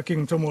help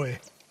tracking Tomoe.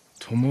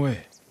 Tomoe?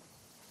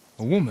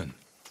 A woman?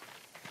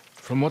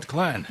 From what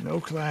clan? No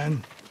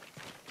clan.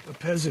 A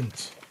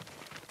peasant.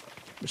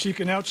 But she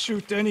can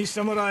outshoot any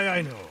samurai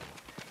I know.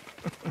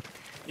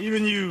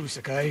 Even you,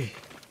 Sakai.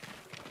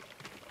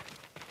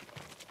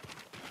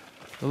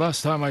 The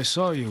last time I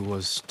saw you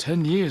was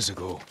 10 years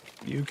ago.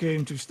 You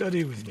came to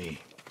study with me.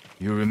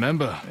 You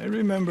remember? I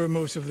remember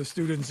most of the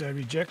students I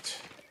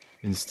reject.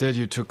 Instead,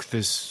 you took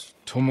this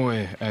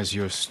Tomoe as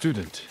your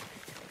student.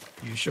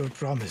 You showed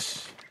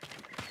promise.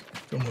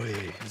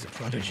 Tomoe is a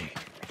prodigy.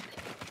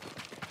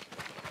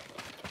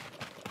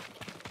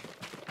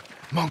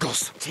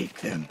 Mongols! Take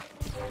them.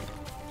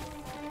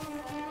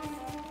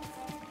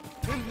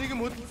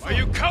 Are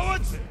you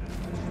cowards?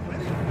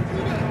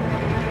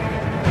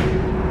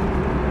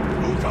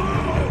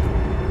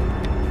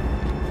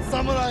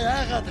 Samurai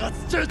Aga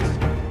Tatsuch!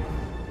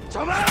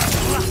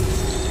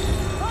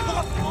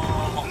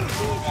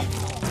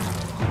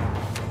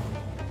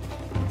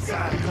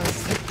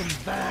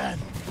 Second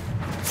band!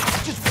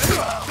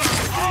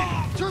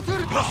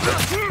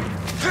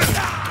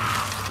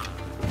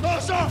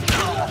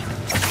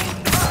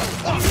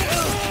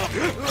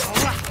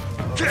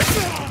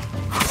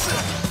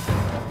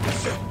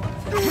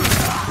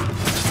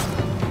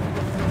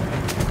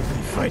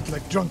 They fight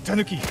like drunk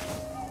tanuki.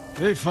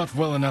 They fought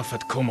well enough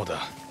at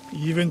Komoda.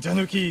 Even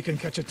tanuki can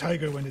catch a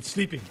tiger when it's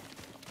sleeping.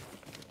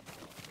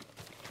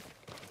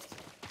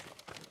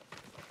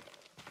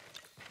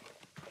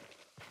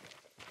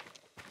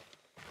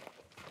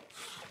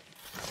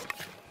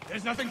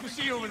 There's nothing to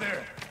see over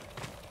there.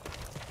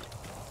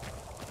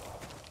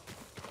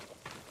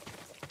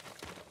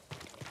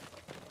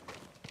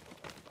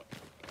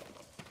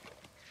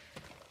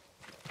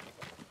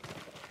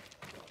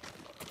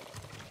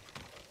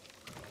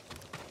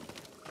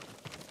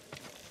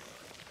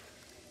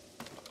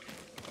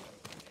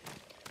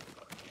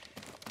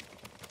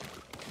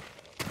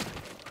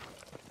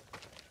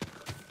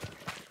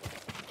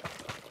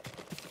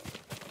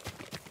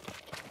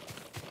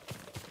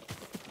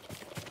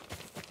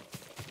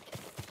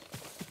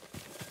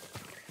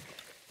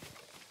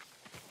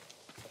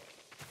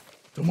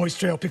 Tomoe's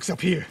trail picks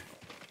up here.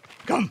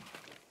 Come!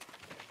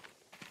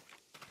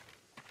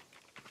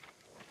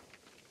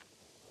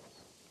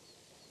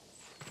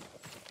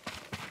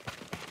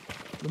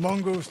 The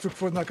Mongols took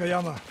Fort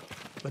Nakayama.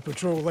 The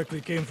patrol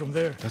likely came from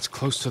there. That's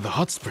close to the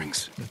hot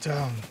springs. The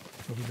town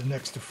will be the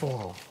next to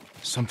fall.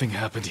 Something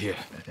happened here.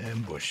 An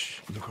ambush.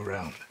 Look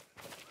around.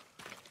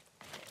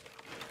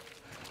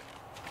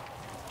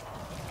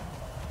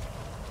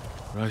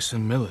 Rice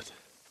and millet.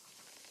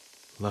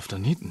 Left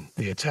uneaten.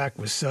 The attack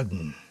was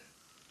sudden.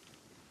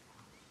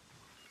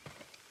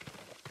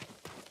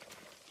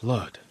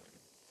 Blood,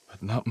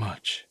 but not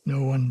much.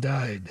 No one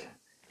died.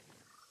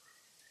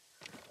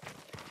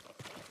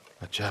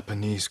 A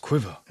Japanese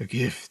quiver. A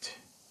gift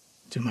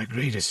to my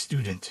greatest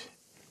student.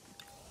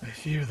 I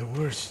fear the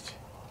worst.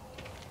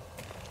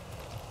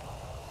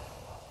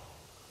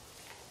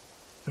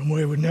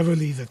 Tomoe would never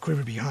leave that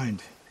quiver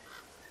behind.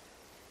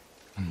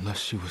 Unless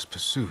she was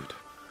pursued.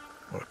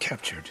 Or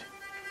captured.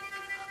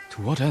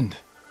 To what end?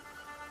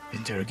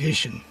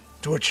 Interrogation.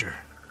 Torture.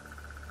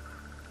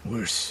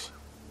 Worse.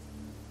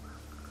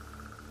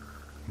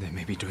 They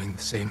may be doing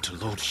the same to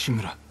Lord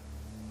Shimura.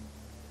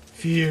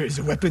 Fear is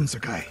a weapon,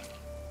 Sakai.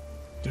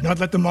 Do not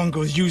let the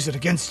Mongols use it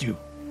against you.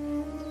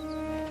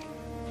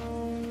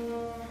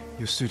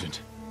 Your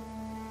student.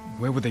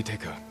 Where would they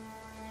take her?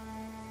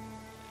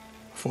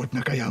 Fort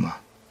Nakayama.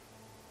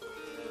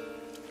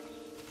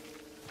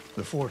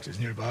 The fort is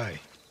nearby.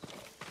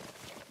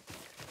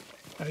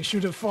 I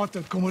should have fought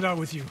at Komura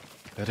with you.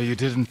 Better you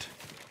didn't.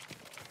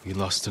 We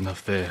lost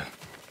enough there.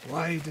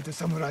 Why did the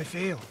samurai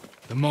fail?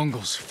 The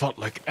Mongols fought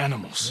like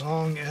animals.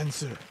 Wrong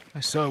answer. I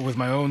saw it with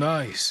my own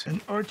eyes. An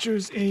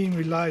archer's aim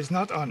relies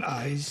not on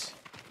eyes,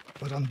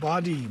 but on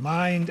body,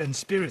 mind, and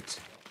spirit.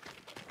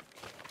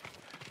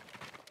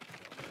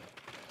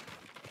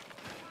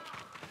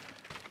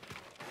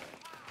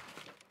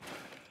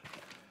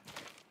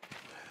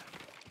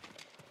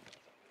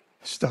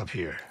 Stop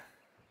here.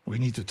 We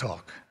need to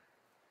talk.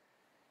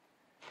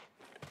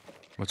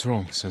 What's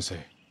wrong,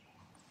 Sensei?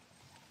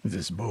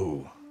 This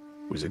bow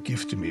was a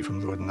gift to me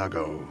from Lord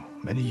Nagao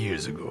many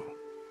years ago.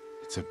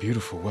 It's a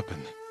beautiful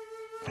weapon.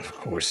 Of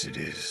course it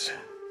is.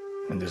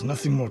 And there's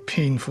nothing more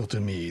painful to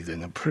me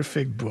than a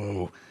perfect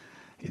bow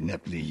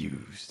ineptly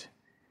used.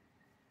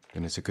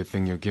 Then it's a good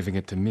thing you're giving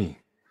it to me.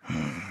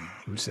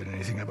 Who said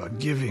anything about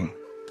giving?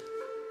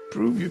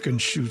 Prove you can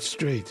shoot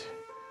straight.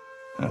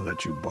 I'll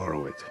let you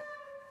borrow it.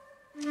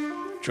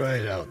 Try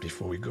it out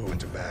before we go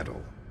into battle.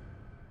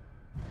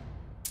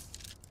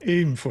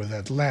 Aim for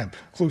that lamp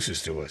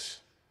closest to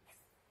us.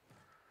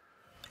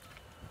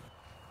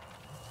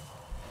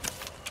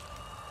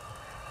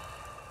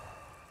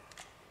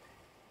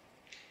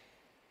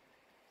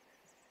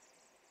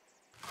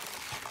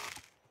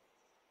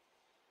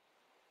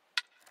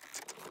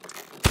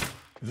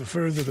 The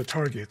further the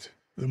target,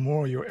 the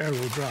more your arrow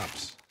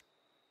drops.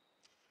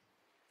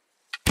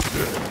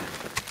 Good.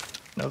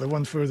 Now the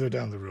one further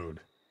down the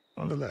road,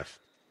 on the left.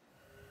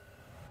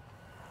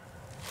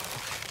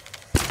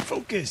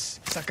 Focus,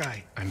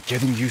 Sakai. I'm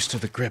getting used to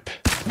the grip.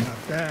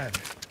 Not bad.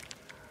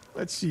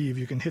 Let's see if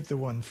you can hit the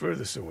one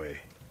furthest away.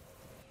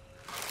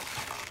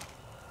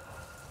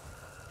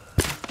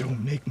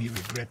 Don't make me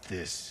regret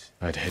this.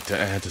 I'd hate to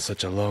add to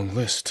such a long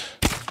list.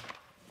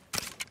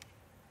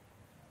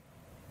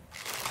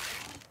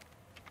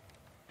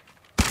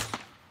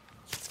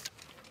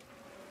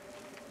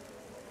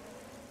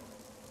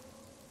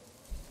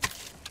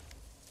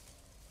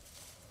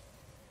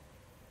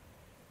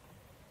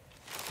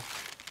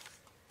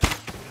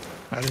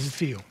 How does it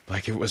feel?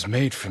 Like it was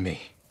made for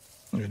me.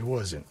 It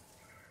wasn't.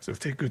 So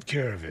take good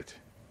care of it.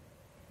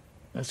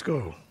 Let's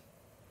go.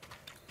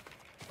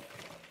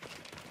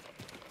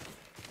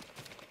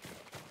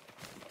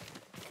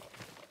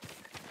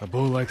 A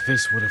bow like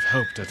this would have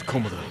helped at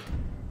Komodo.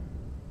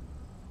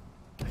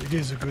 It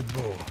is a good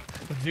bow,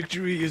 but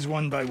victory is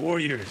won by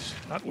warriors,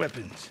 not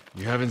weapons.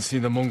 You haven't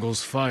seen the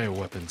Mongols fire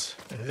weapons.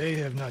 They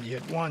have not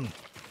yet won.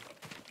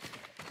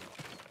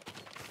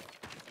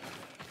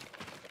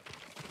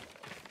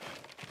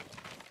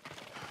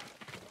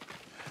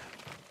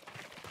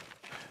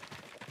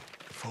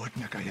 Fort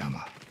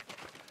Nakayama.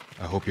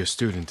 I hope your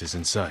student is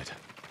inside.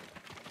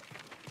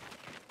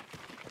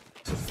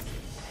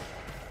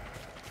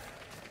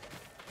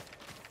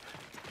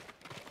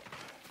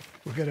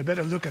 We'll get a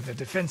better look at the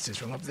defenses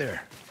from up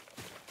there.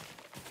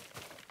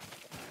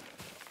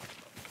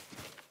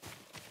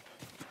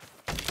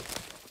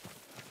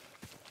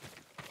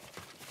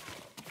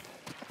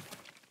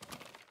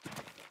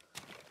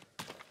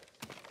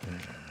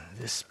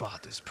 This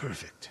spot is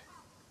perfect.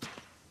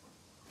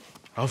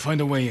 I'll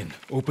find a way in.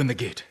 Open the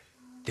gate.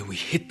 Then we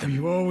hit them.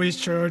 You always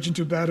charge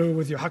into battle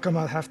with your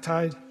hakama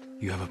half-tied?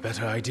 You have a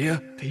better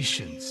idea?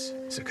 Patience,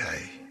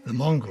 Sakai. The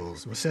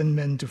Mongols will send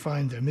men to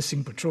find their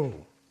missing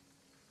patrol.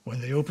 When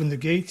they open the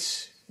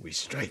gates, we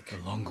strike.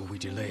 The longer we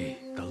delay,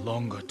 the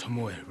longer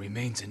Tomoe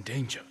remains in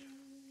danger.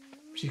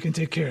 She can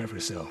take care of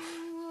herself.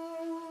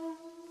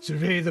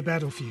 Survey the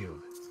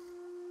battlefield.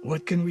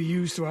 What can we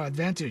use to our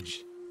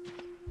advantage?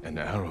 An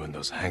arrow in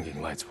those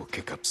hanging lights will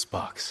kick up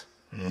sparks.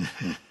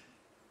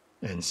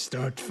 And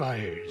start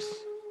fires.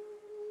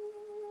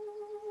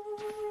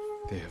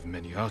 They have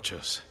many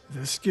archers.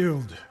 They're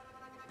skilled,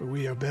 but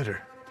we are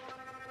better.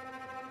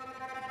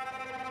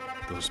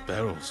 Those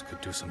barrels could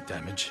do some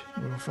damage.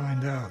 We'll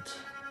find out.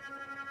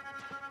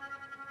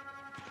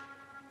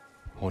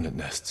 Hornet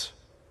nests.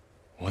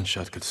 One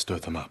shot could stir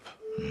them up.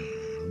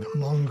 The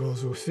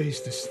Mongols will face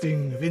the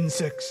sting of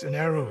insects and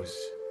arrows.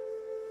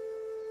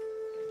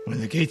 When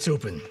the gates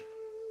open,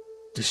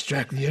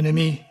 distract the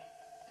enemy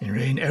and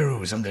rain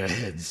arrows on their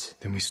heads.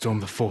 Then we storm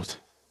the fort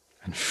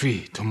and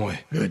free Tomoe.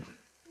 Good.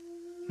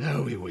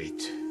 Now we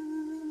wait.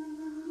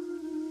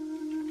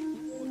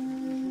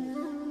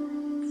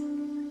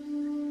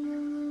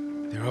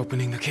 They're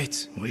opening the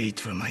gates. Wait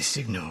for my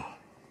signal.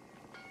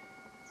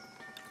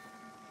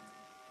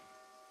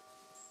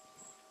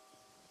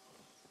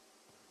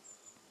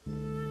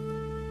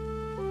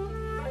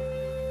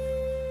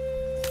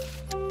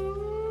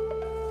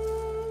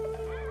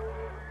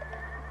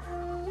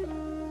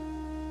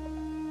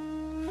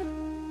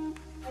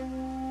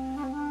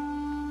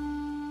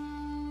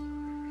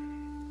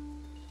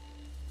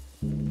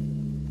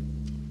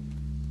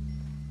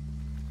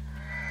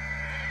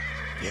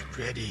 Get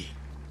ready.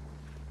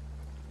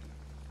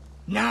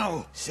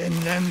 Now, send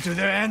them to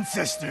their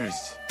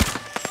ancestors.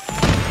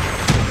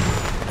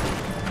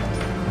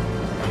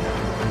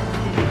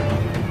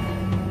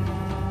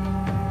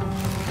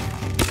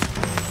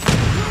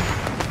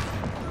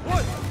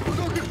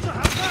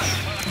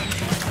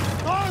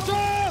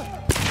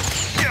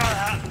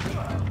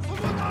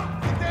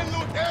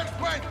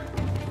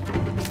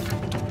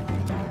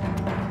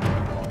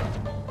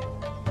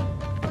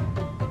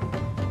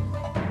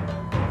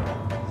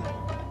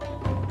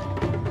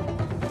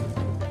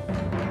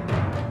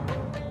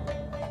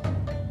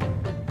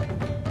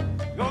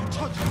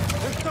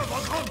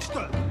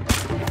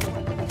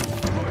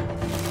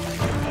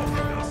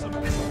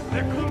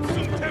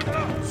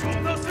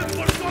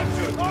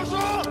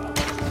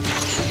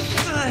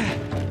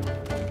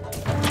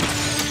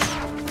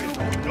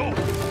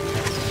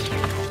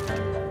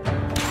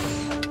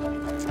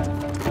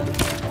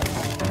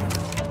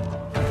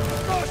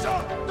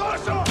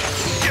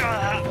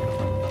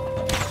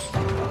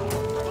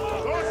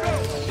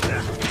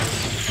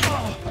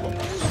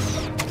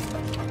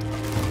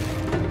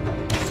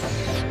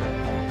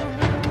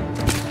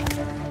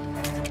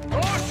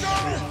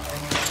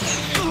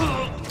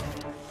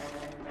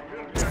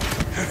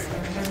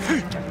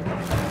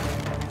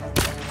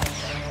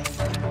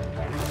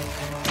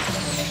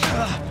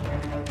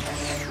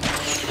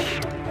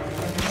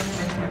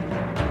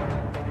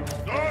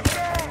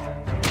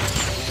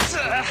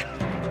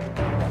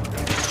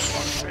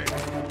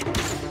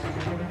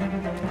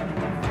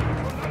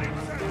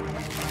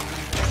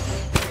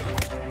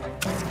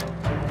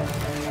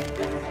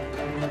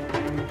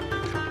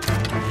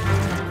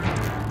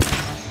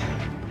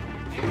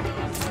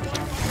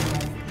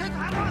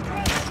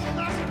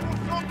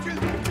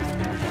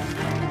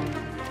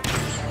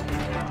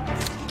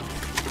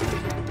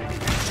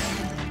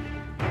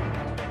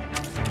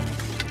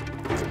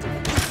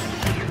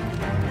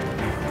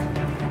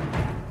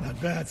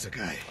 That's a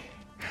guy.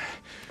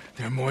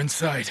 There are more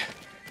inside.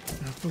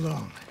 Not for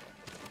long.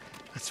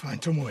 Let's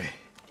find Tomoe.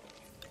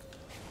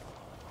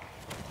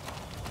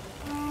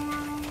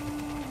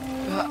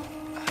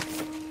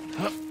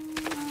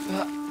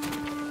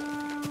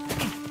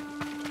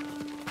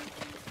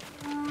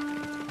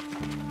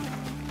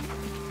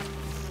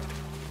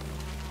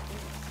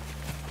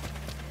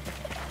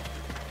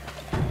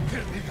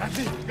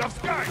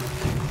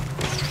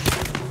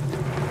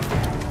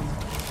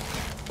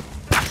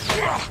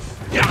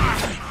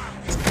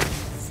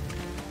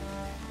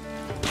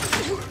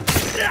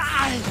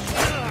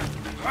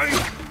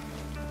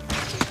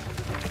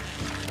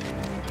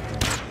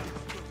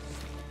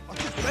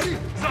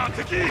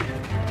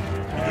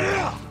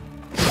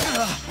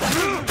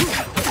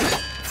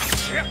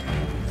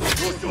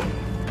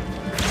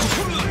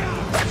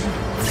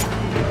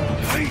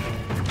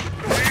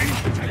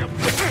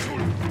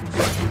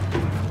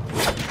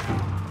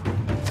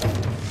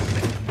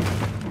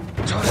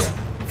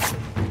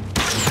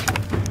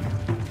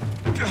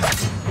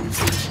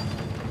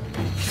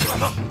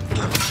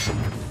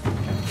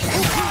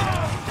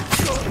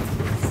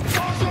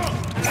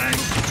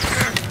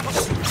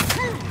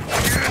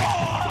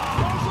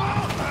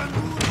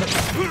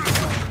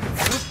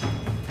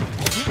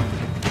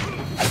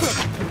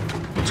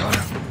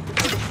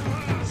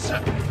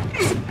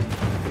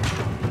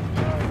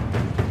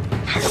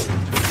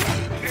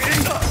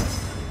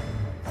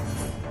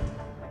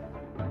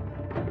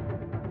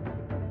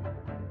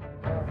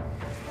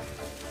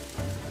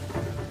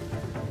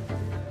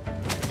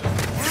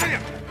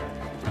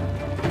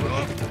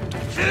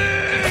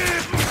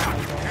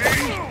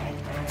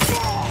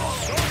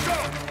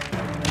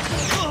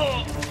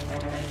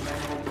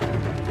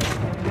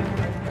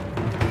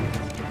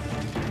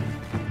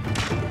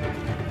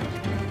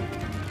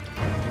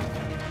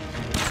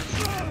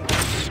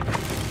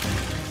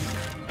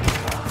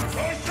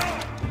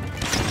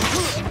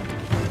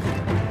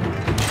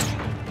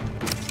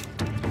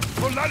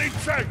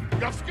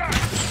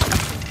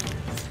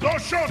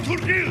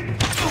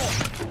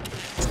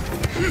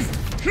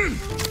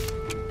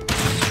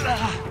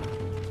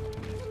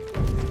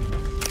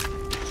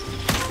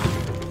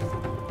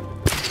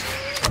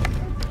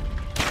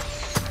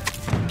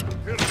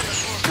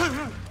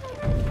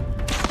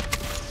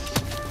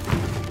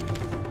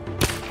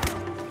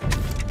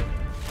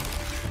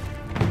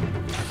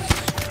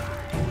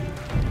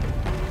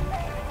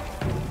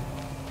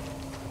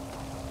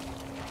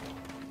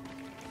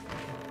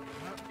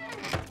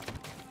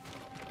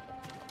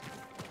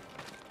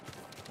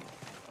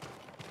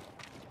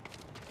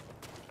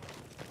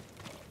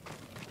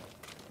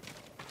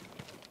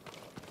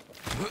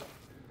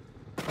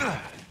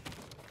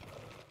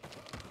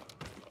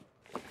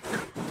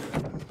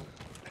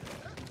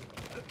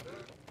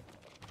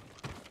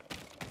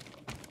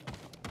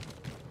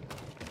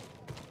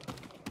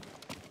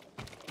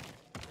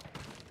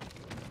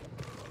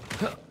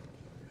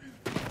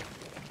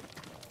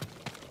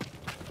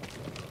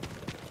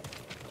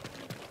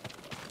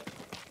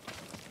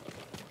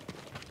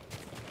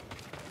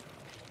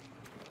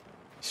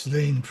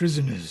 Slain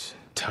prisoners.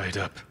 Tied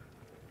up.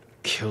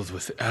 Killed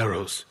with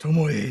arrows.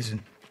 Tomoe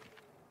isn't...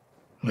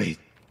 Wait,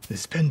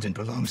 this pendant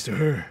belongs to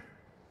her.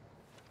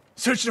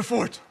 Search the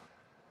fort!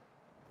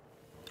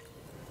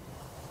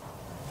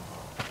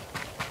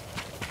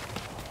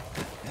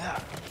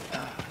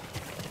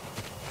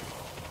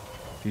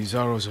 These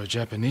arrows are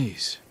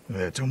Japanese.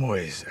 They're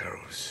Tomoe's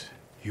arrows.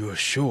 You are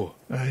sure?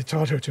 I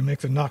taught her to make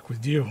the knock with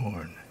deer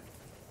horn.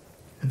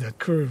 And that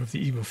curve of the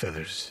eagle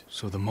feathers.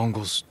 So the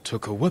Mongols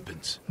took her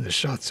weapons? The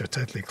shots are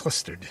tightly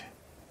clustered.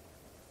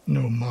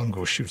 No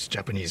Mongol shoots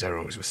Japanese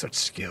arrows with such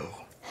skill.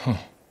 Huh.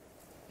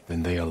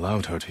 Then they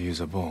allowed her to use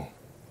a bow.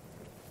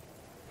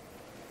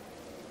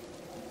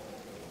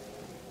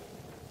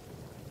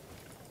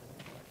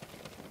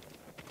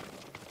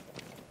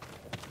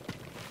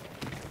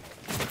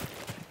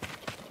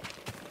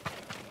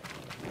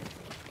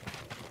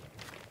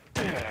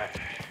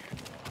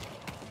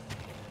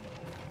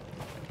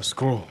 A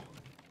scroll.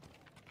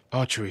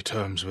 Archery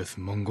terms with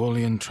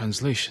Mongolian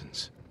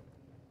translations.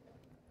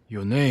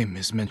 Your name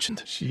is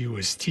mentioned. She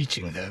was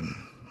teaching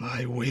them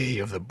my way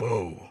of the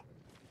bow.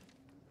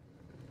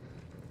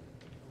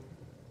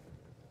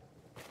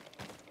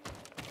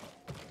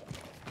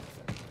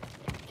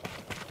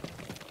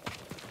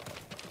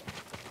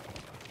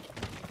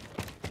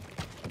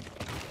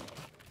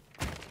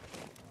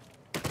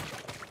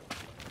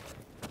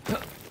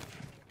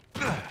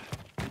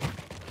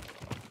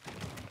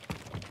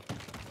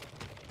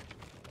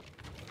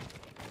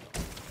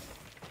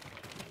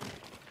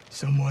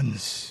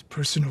 Someone's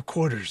personal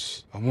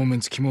quarters. A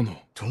woman's kimono.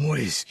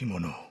 Tomoe's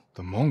kimono.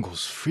 The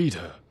Mongols freed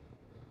her.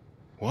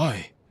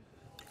 Why?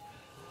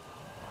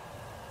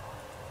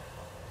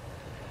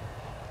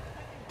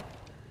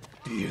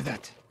 Do you hear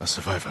that? A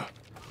survivor.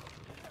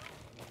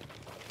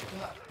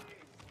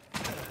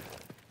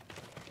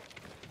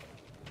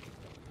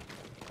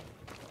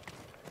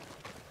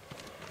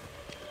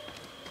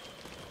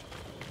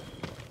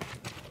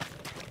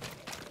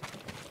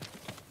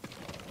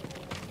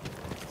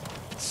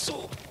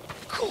 So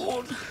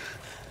cold.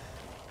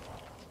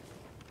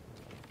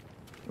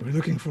 We're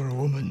looking for a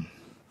woman,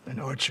 an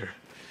archer.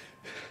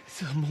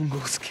 The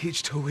Mongols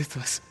caged her with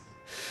us.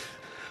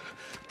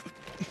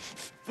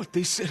 But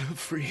they set her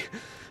free.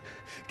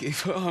 Gave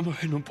her armor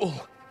and a bow.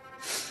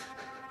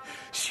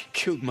 She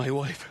killed my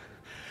wife.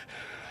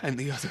 And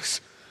the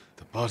others.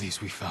 The bodies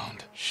we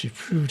found. She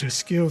proved her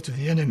skill to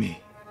the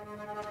enemy.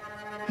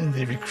 And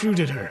they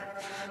recruited her.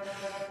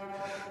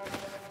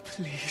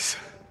 Please.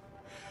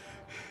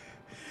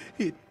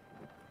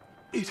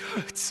 It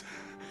hurts.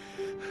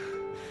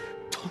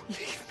 Don't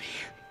leave me.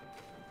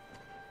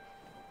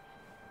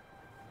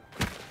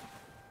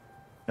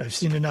 I've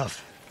seen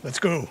enough. Let's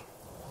go.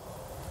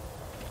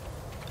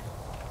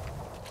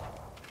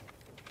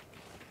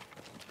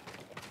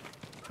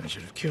 I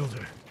should have killed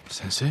her.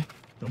 Sensei?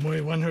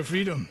 Tomoe won her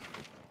freedom.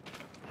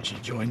 And she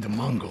joined the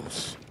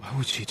Mongols. Why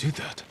would she do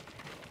that?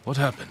 What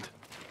happened?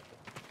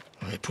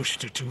 I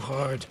pushed her too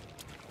hard.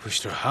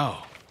 Pushed her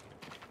how?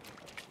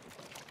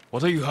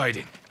 What are you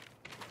hiding?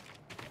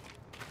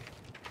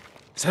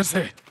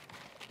 Sensei!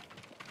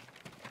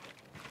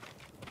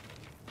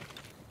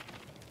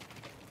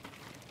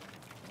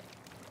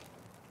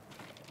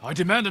 I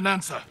demand an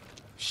answer.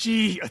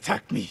 She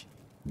attacked me.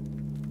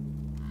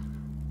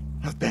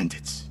 Not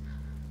bandits.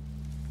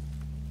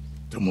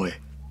 Tomoe.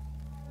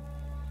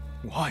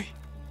 Why?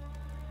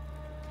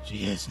 She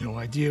has no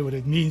idea what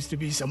it means to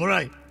be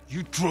samurai.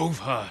 You drove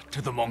her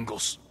to the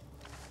Mongols.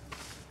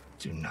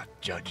 Do not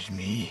judge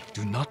me.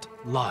 Do not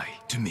lie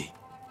to me.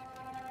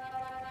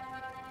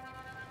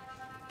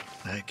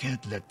 I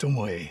can't let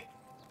Tomoe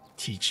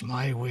teach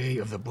my way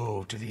of the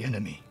bow to the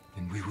enemy.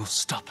 Then we will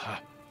stop her.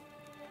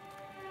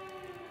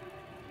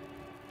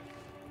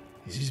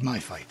 This is my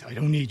fight. I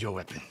don't need your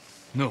weapon.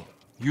 No,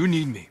 you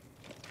need me.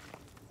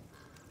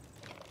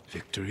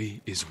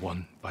 Victory is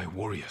won by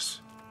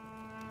warriors,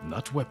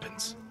 not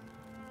weapons.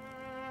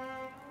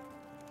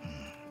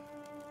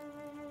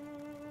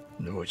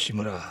 Lord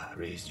Shimura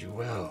raised you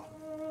well.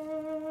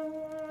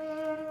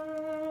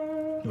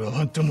 We'll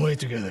hunt Tomoe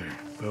together,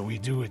 but we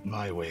do it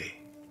my way.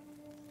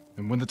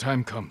 And when the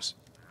time comes,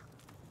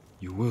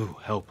 you will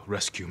help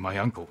rescue my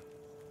uncle.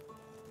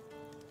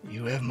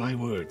 You have my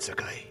word,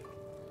 Sakai.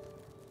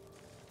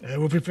 I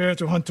will prepare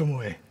to hunt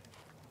Tomoe.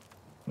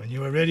 When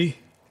you are ready,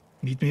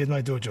 meet me at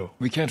my dojo.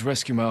 We can't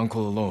rescue my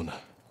uncle alone.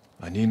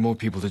 I need more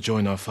people to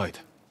join our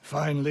fight.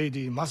 Fine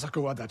lady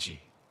Masako Adachi.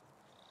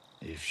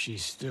 If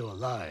she's still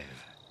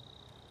alive,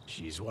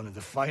 she's one of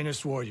the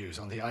finest warriors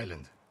on the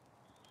island.